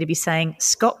strange for me to be saying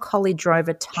Scott Colley drove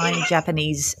a tiny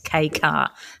Japanese K car.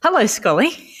 Hello, Scully.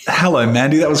 Hello,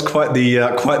 Mandy. That was quite the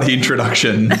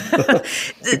introduction.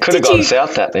 It could have gone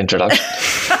south, that introduction.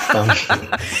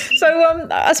 So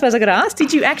I suppose I got to ask,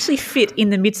 did you actually fit in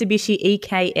the Mitsubishi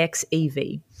EKX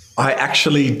EV? I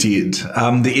actually did.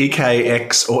 The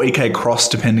EKX or EK Cross,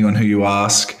 depending on who you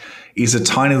ask, is a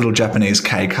tiny little Japanese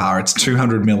K car. It's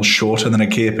 200 mil shorter than a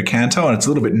Kia Picanto, and it's a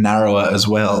little bit narrower as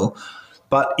well.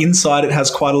 But inside it has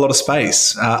quite a lot of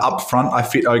space. Up front, I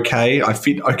fit okay. I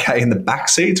fit okay in the back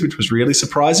seats, which was really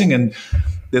surprising. And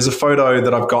there's a photo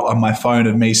that I've got on my phone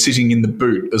of me sitting in the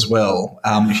boot as well.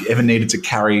 If you ever needed to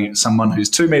carry someone who's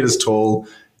 2 meters tall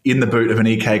in the boot of an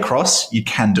EK Cross, you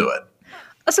can do it.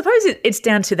 I suppose it's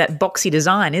down to that boxy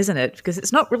design, isn't it? Because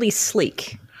it's not really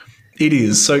sleek. It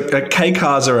is. So K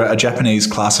cars are a Japanese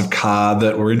class of car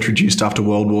that were introduced after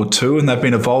World War II, and they've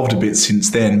been evolved a bit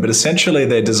since then. But essentially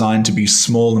they're designed to be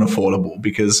small and affordable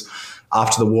because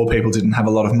after the war people didn't have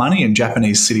a lot of money and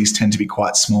Japanese cities tend to be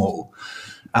quite small.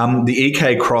 The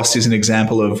EK Cross is an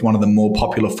example of one of the more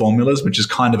popular formulas, which is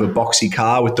kind of a boxy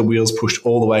car with the wheels pushed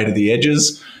all the way to the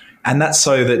edges. And that's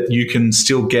so that you can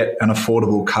still get an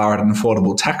affordable car at an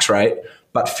affordable tax rate,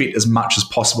 but fit as much as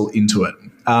possible into it.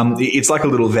 It's like a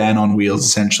little van on wheels,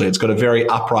 essentially. It's got a very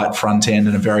upright front end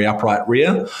and a very upright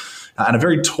rear and a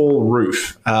very tall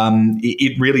roof.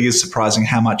 It really is surprising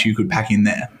how much you could pack in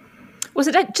there. Was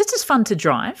it just as fun to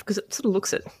drive? Because it sort of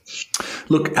looks it.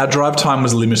 Look, our drive time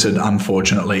was limited,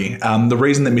 unfortunately. The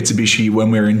reason that Mitsubishi, when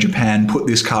we were in Japan, put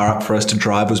this car up for us to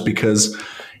drive was because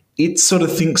it sort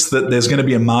of thinks that there's going to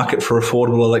be a market for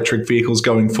affordable electric vehicles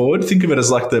going forward. Think of it as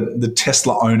like the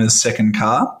Tesla owner's second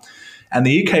car. And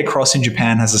the EK Cross in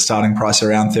Japan has a starting price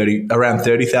around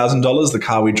 $30,000. The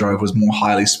car we drove was more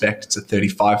highly spec'd. It's a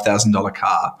 $35,000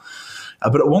 car.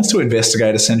 But it wants to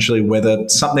investigate essentially whether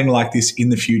something like this in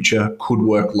the future could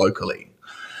work locally.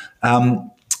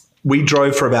 We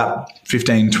drove for about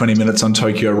 15, 20 minutes on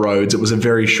Tokyo roads. It was a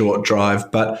very short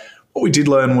drive, but what we did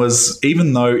learn was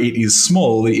even though it is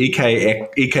small, the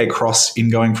EK Cross in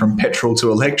going from petrol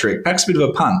to electric packs a bit of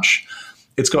a punch.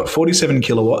 It's got 47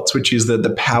 kilowatts, which is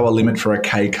the power limit for a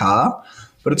K car,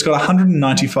 but it's got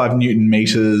 195 Newton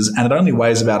meters and it only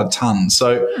weighs about a ton.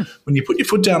 So when you put your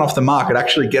foot down off the mark, it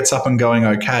actually gets up and going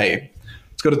okay.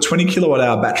 It's got a 20 kilowatt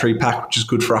hour battery pack, which is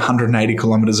good for 180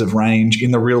 kilometers of range.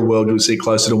 In the real world, you'll see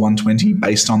closer to 120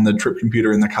 based on the trip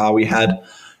computer in the car we had.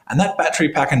 And that battery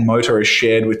pack and motor is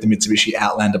shared with the Mitsubishi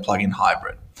Outlander plug-in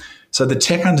hybrid. So the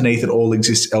tech underneath it all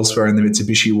exists elsewhere in the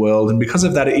Mitsubishi world. And because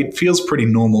of that, it feels pretty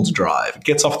normal to drive. It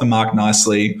gets off the mark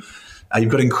nicely. You've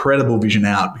got incredible vision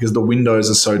out because the windows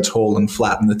are so tall and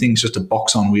flat and the thing's just a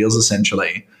box on wheels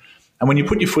essentially. And when you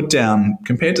put your foot down,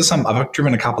 compared to I've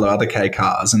driven a couple of other K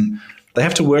cars and they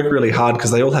have to work really hard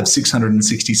because they all have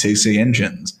 660cc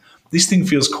engines. This thing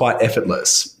feels quite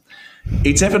effortless.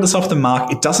 It's effortless off the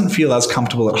mark. It doesn't feel as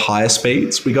comfortable at higher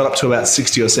speeds. We got up to about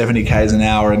 60 or 70 Ks an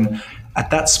hour and at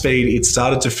that speed, it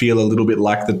started to feel a little bit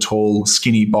like the tall,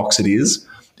 skinny box it is.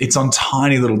 It's on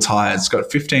tiny little tires. It's got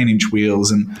 15-inch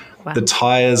wheels and the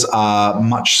tires are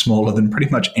much smaller than pretty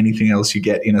much anything else you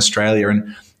get in Australia.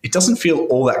 And it doesn't feel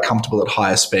all that comfortable at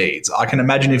higher speeds. I can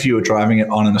imagine if you were driving it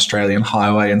on an Australian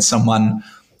highway and someone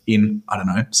in, I don't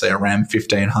know, say a Ram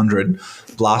 1500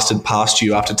 blasted past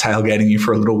you after tailgating you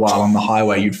for a little while on the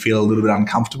highway, you'd feel a little bit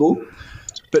uncomfortable.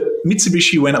 But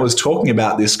Mitsubishi, when it was talking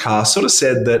about this car, sort of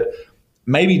said that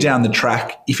maybe down the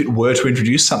track, if it were to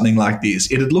introduce something like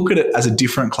this, it'd look at it as a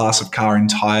different class of car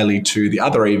entirely to the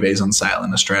other EVs on sale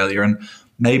in Australia. And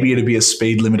maybe it'd be a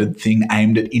speed limited thing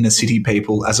aimed at inner city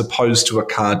people as opposed to a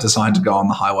car designed to go on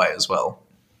the highway as well.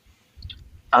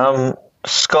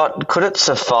 Scott, could it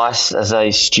suffice as a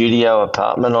studio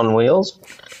apartment on wheels?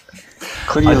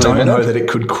 Could you I don't know that it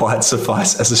could quite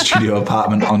suffice as a studio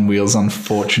apartment on wheels,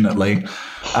 unfortunately.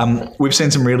 We've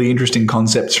seen some really interesting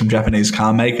concepts from Japanese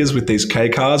car makers with these K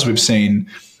cars. We've seen,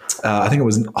 I think it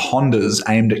was Hondas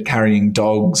aimed at carrying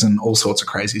dogs and all sorts of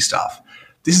crazy stuff.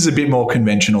 This is a bit more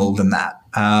conventional than that.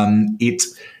 It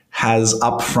has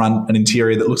up front an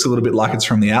interior that looks a little bit like it's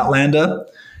from the Outlander.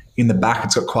 In the back,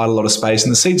 it's got quite a lot of space,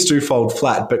 and the seats do fold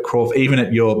flat. But, Croft, even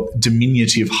at your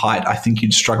diminutive height, I think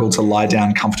you'd struggle to lie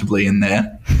down comfortably in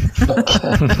there.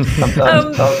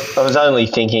 I was only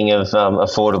thinking of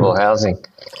affordable housing.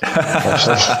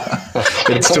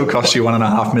 It'd still cost you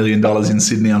 $1.5 million in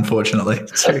Sydney, unfortunately.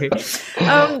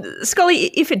 Scully,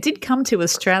 if it did come to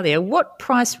Australia, what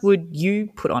price would you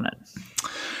put on it?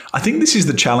 I think this is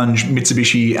the challenge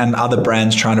Mitsubishi and other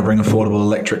brands trying to bring affordable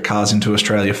electric cars into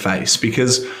Australia face,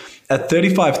 because at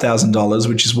 $35,000,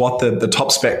 which is what the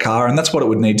top spec car, and that's what it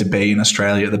would need to be in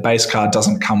Australia, the base car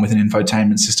doesn't come with an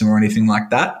infotainment system or anything like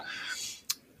that.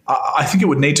 I think it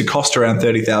would need to cost around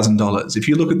 $30,000. If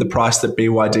you look at the price that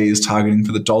BYD is targeting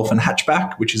for the Dolphin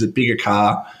hatchback, which is a bigger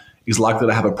car, is likely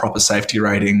to have a proper safety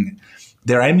rating,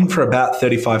 they're aiming for about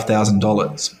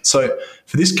 $35,000. So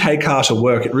for this K car to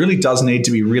work, it really does need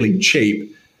to be really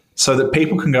cheap so that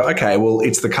people can go, okay, well,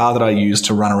 it's the car that I use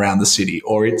to run around the city,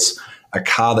 or it's a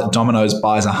car that Domino's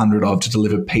buys 100 of to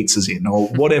deliver pizzas in, or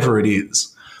whatever it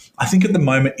is. I think at the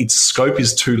moment its scope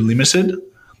is too limited,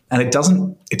 and it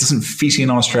doesn't fit in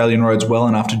on Australian roads well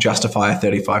enough to justify a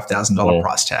 $35,000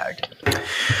 price tag.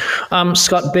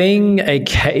 Scott, being a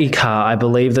K car, I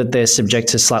believe that they're subject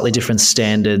to slightly different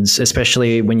standards,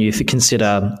 especially when you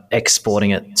consider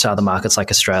exporting it to other markets like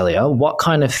Australia. What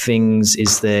kind of things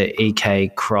is the EK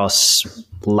Cross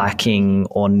lacking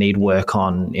or need work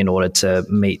on in order to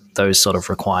meet those sort of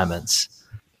requirements?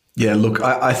 Yeah, look,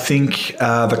 I think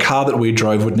the car that we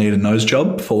drove would need a nose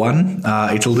job, for one.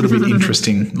 It's a little bit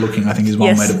interesting looking, I think is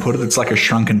one way to put it. It's like a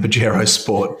shrunken Pajero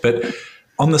Sport. But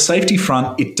on the safety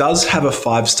front, it does have a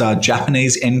 5-star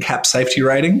Japanese NCAP safety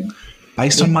rating.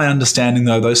 Based on my understanding,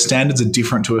 though, those standards are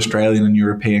different to Australian and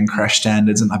European crash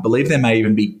standards, and I believe there may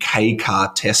even be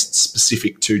K-car tests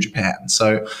specific to Japan.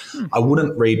 So I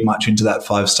wouldn't read much into that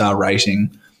 5-star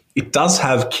rating. It does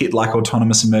have kit like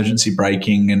autonomous emergency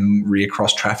braking and rear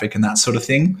cross traffic and that sort of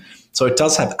thing. So it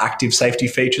does have active safety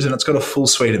features, and it's got a full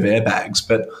suite of airbags.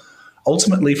 But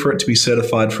ultimately, for it to be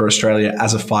certified for Australia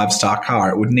as a 5-star car,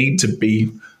 it would need to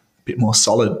be a bit more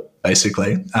solid,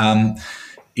 basically.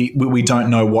 We don't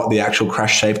know what the actual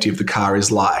crash safety of the car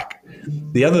is like.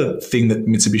 The other thing that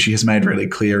Mitsubishi has made really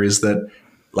clear is that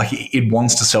it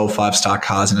wants to sell 5-star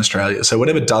cars in Australia. So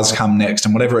whatever does come next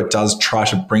and whatever it does try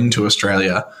to bring to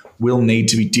Australia will need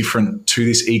to be different to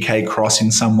this EK Cross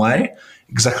in some way.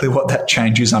 Exactly what that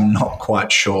change is, I'm not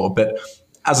quite sure. But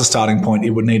as a starting point,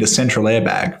 it would need a central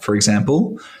airbag, for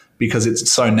example, because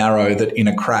it's so narrow that in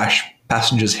a crash,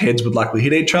 passengers' heads would likely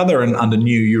hit each other, and under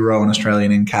new Euro and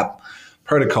Australian NCAP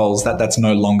protocols, that's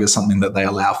no longer something that they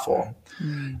allow for.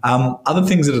 Other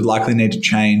things that would likely need to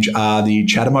change are the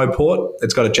CHAdeMO port.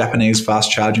 It's got a Japanese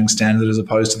fast charging standard as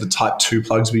opposed to the Type 2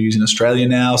 plugs we use in Australia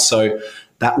now, so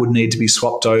that would need to be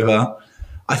swapped over.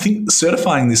 I think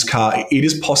certifying this car, it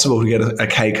is possible to get a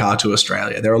K car to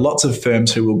Australia. There are lots of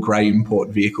firms who will grey import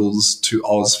vehicles to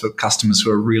Oz for customers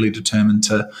who are really determined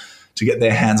to get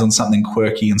their hands on something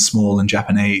quirky and small and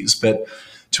Japanese. But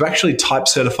to actually type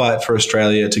certify it for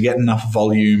Australia, to get enough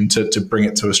volume to bring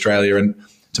it to Australia and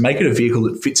to make it a vehicle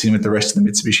that fits in with the rest of the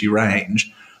Mitsubishi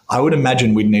range, I would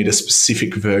imagine we'd need a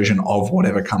specific version of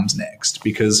whatever comes next,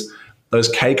 because those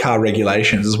K-car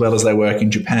regulations, as well as they work in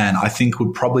Japan, I think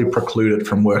would probably preclude it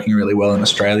from working really well in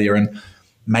Australia. And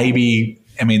maybe,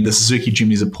 the Suzuki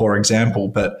Jimny is a poor example,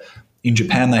 but in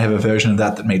Japan they have a version of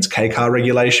that meets K-car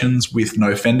regulations with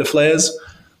no fender flares.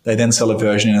 They then sell a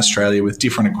version in Australia with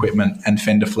different equipment and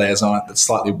fender flares on it that's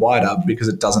slightly wider because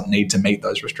it doesn't need to meet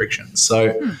those restrictions.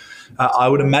 So I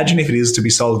would imagine if it is to be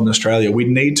sold in Australia, we'd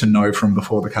need to know from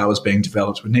before the car was being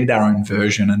developed. We'd need our own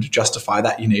version, and to justify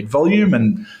that you need volume,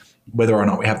 and whether or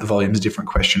not we have the volume is a different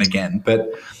question again.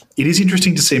 But it is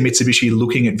interesting to see Mitsubishi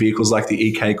looking at vehicles like the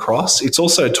EK Cross. It's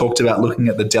also talked about looking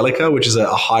at the Delica, which is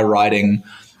a high-riding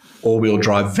all-wheel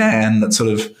drive van that's sort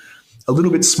of a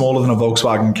little bit smaller than a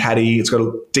Volkswagen Caddy. It's got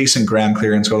a decent ground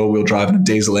clearance, got all-wheel drive and a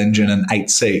diesel engine and 8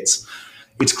 seats.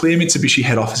 It's clear Mitsubishi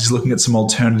head office is looking at some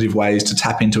alternative ways to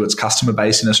tap into its customer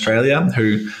base in Australia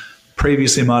who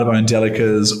previously might have owned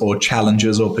Delicas or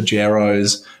Challengers or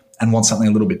Pajeros and want something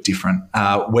a little bit different.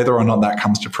 Whether or not that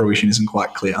comes to fruition isn't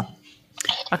quite clear.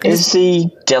 Is the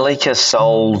Delica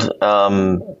sold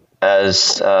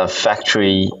as a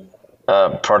factory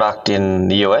product in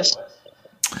the US?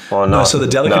 Or not? No, so the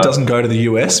Delica doesn't go to the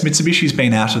US. Mitsubishi's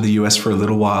been out of the US for a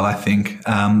little while, I think,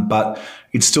 but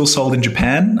it's still sold in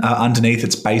Japan. Underneath,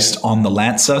 it's based on the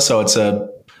Lancer, so it's a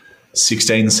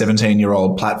 16,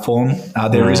 17-year-old platform.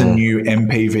 There is a new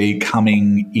MPV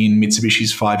coming in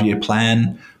Mitsubishi's 5-year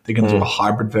plan. They're going to do a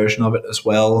hybrid version of it as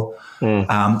well.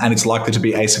 And it's likely to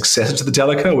be a successor to the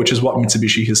Delica, which is what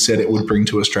Mitsubishi has said it would bring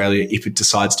to Australia if it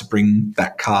decides to bring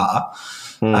that car.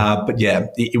 But yeah,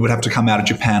 it would have to come out of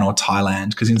Japan or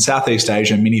Thailand because in Southeast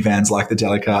Asia, minivans like the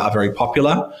Delica are very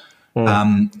popular.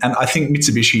 And I think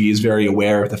Mitsubishi is very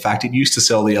aware of the fact it used to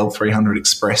sell the L300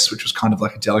 Express, which was kind of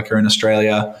like a Delica in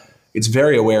Australia. It's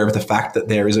very aware of the fact that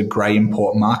there is a grey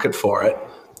import market for it,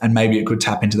 and maybe it could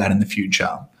tap into that in the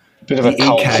future. Bit of a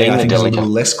cult thing, I think, the is a Delica. little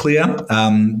less clear.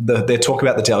 Their talk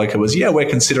about the Delica was, we're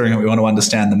considering it. We want to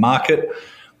understand the market.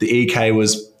 The EK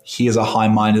was, here's a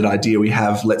high-minded idea we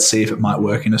have. Let's see if it might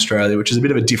work in Australia, which is a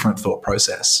bit of a different thought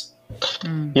process.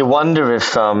 You wonder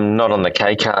if, not on the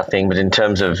K car thing, but in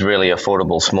terms of really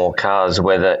affordable small cars,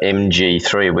 whether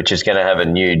MG3, which is going to have a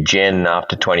new gen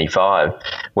after 25,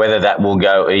 whether that will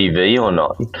go EV or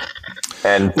not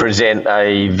and present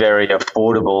a very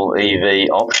affordable EV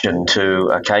option to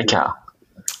a K car.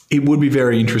 It would be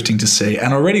very interesting to see.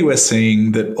 And already we're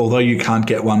seeing that although you can't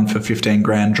get one for 15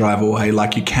 grand drive away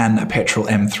like you can a petrol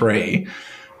M3,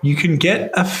 you can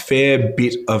get a fair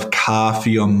bit of car for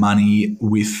your money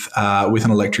with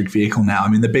an electric vehicle now. I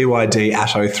mean, the BYD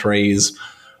Atto 3 is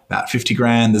about 50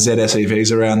 grand. The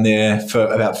ZSEV's around there for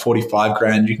about 45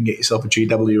 grand. You can get yourself a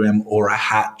GWM or a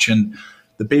hatch. And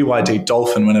the BYD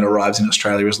Dolphin, when it arrives in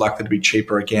Australia, is likely to be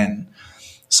cheaper again.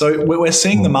 So we're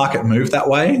seeing the market move that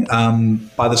way.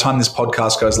 By the time this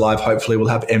podcast goes live, hopefully we'll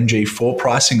have MG4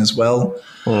 pricing as well.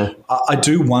 I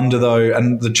do wonder, though,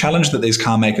 and the challenge that these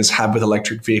car makers have with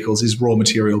electric vehicles is raw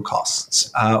material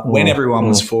costs. When everyone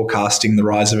was forecasting the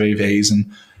rise of EVs and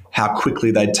how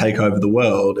quickly they'd take over the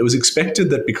world, it was expected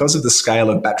that because of the scale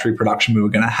of battery production we were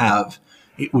going to have,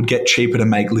 it would get cheaper to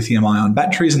make lithium-ion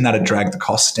batteries and that'd drag the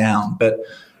costs down. But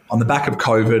on the back of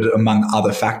COVID, among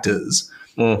other factors,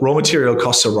 raw material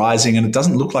costs are rising and it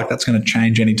doesn't look like that's going to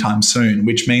change anytime soon,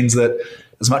 which means that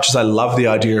as much as I love the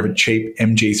idea of a cheap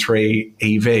MG3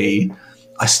 EV,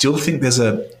 I still think there's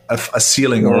a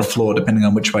ceiling or a floor, depending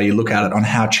on which way you look at it, on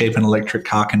how cheap an electric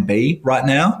car can be right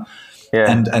now. Yeah.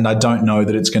 And I don't know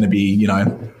that it's going to be,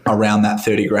 around that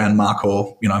 30 grand mark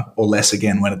or less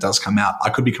again when it does come out. I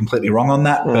could be completely wrong on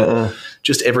that, but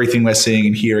just everything we're seeing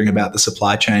and hearing about the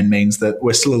supply chain means that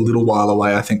we're still a little while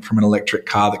away, I think, from an electric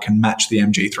car that can match the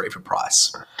MG3 for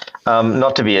price.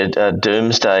 Not to be a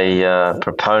doomsday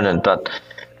proponent, but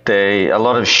a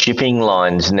lot of shipping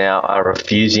lines now are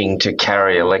refusing to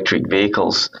carry electric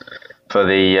vehicles for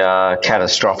the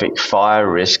catastrophic fire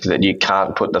risk that you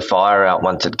can't put the fire out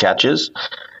once it catches.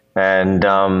 And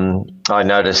I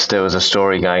noticed there was a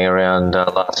story going around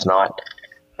last night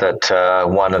that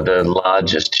one of the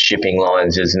largest shipping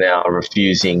lines is now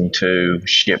refusing to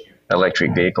ship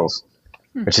electric vehicles,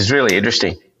 which is really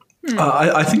interesting.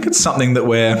 I think it's something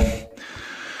that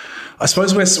I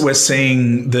suppose we're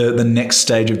seeing the next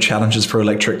stage of challenges for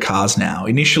electric cars now.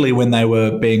 Initially, when they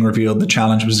were being revealed, the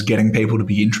challenge was getting people to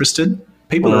be interested.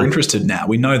 People are interested now.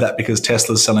 We know that because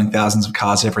Tesla's selling thousands of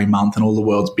cars every month and all the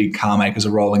world's big car makers are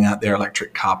rolling out their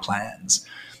electric car plans.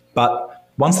 But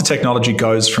once the technology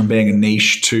goes from being a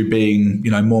niche to being,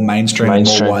 more mainstream and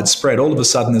more widespread, all of a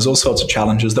sudden there's all sorts of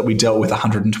challenges that we dealt with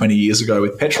 120 years ago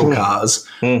with petrol cars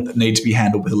that need to be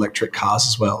handled with electric cars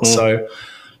as well. So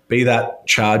be that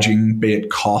charging, be it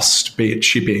cost, be it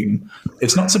shipping,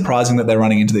 it's not surprising that they're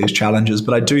running into these challenges.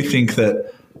 But I do think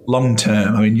that long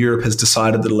term, Europe has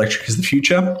decided that electric is the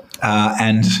future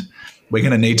and we're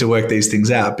going to need to work these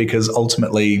things out because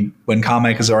ultimately when car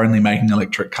makers are only making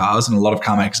electric cars, and a lot of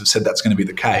car makers have said that's going to be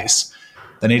the case,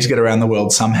 they need to get around the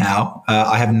world somehow.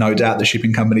 I have no doubt the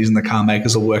shipping companies and the car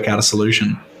makers will work out a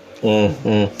solution.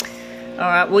 All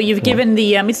right. Well, you've given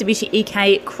the Mitsubishi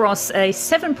EK Cross a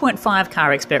 7.5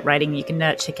 car expert rating. You can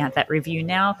check out that review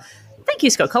now. Thank you,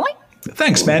 Scott Colley.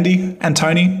 Thanks, Mandy and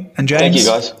Tony and James. Thank you,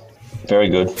 guys. Very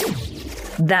good.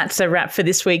 That's a wrap for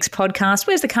this week's podcast.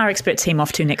 Where's the car expert team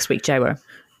off to next week, J-Wo?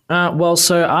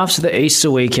 So after the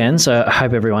Easter weekend, so I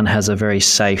hope everyone has a very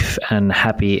safe and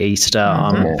happy Easter,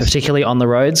 particularly on the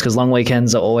roads, because long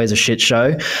weekends are always a shit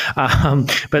show.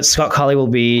 But Scott Colley will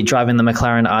be driving the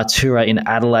McLaren Artura in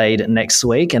Adelaide next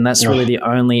week, and that's really the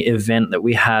only event that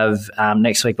we have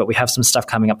next week. But we have some stuff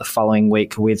coming up the following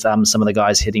week with some of the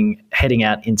guys heading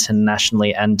out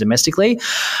internationally and domestically.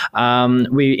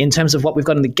 In terms of what we've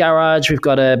got in the garage, we've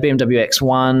got a BMW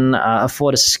X1, a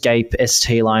Ford Escape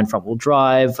ST line front-wheel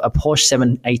drive, a Porsche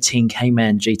 718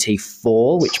 Cayman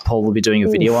GT4, which Paul will be doing a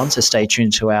video on, so stay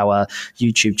tuned to our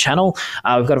YouTube channel.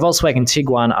 We've got a Volkswagen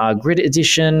Tiguan Grid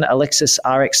Edition, a Lexus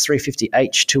RX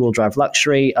 350h two-wheel drive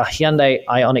luxury, a Hyundai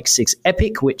Ioniq 6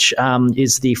 Epic, which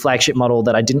is the flagship model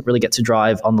that I didn't really get to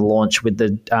drive on the launch with the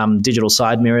digital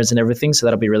side mirrors and everything, so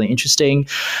that'll be really interesting.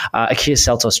 A Kia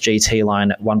Seltos GT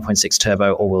line 1.6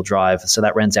 turbo all-wheel drive, so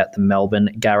that runs out the Melbourne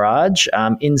garage.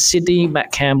 In Sydney,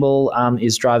 Matt Campbell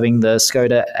is driving the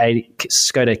Skoda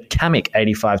Kamiq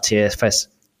 85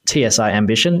 TSI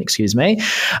Ambition,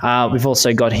 We've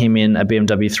also got him in a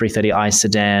BMW 330i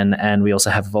sedan, and we also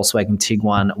have a Volkswagen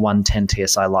Tiguan 110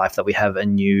 TSI Life that we have a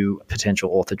new potential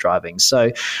author driving.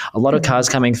 So a lot of cars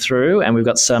coming through, and we've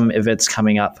got some events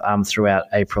coming up throughout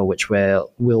April, which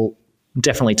we'll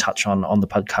definitely touch on the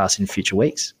podcast in future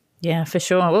weeks. Yeah, for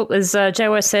sure. Well, as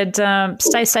Jo said,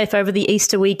 stay safe over the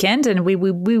Easter weekend, and we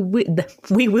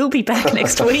will be back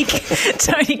next week.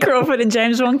 Tony Crawford and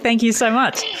James Wong, thank you so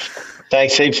much.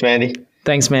 Thanks heaps, Mandy.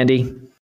 Thanks, Mandy.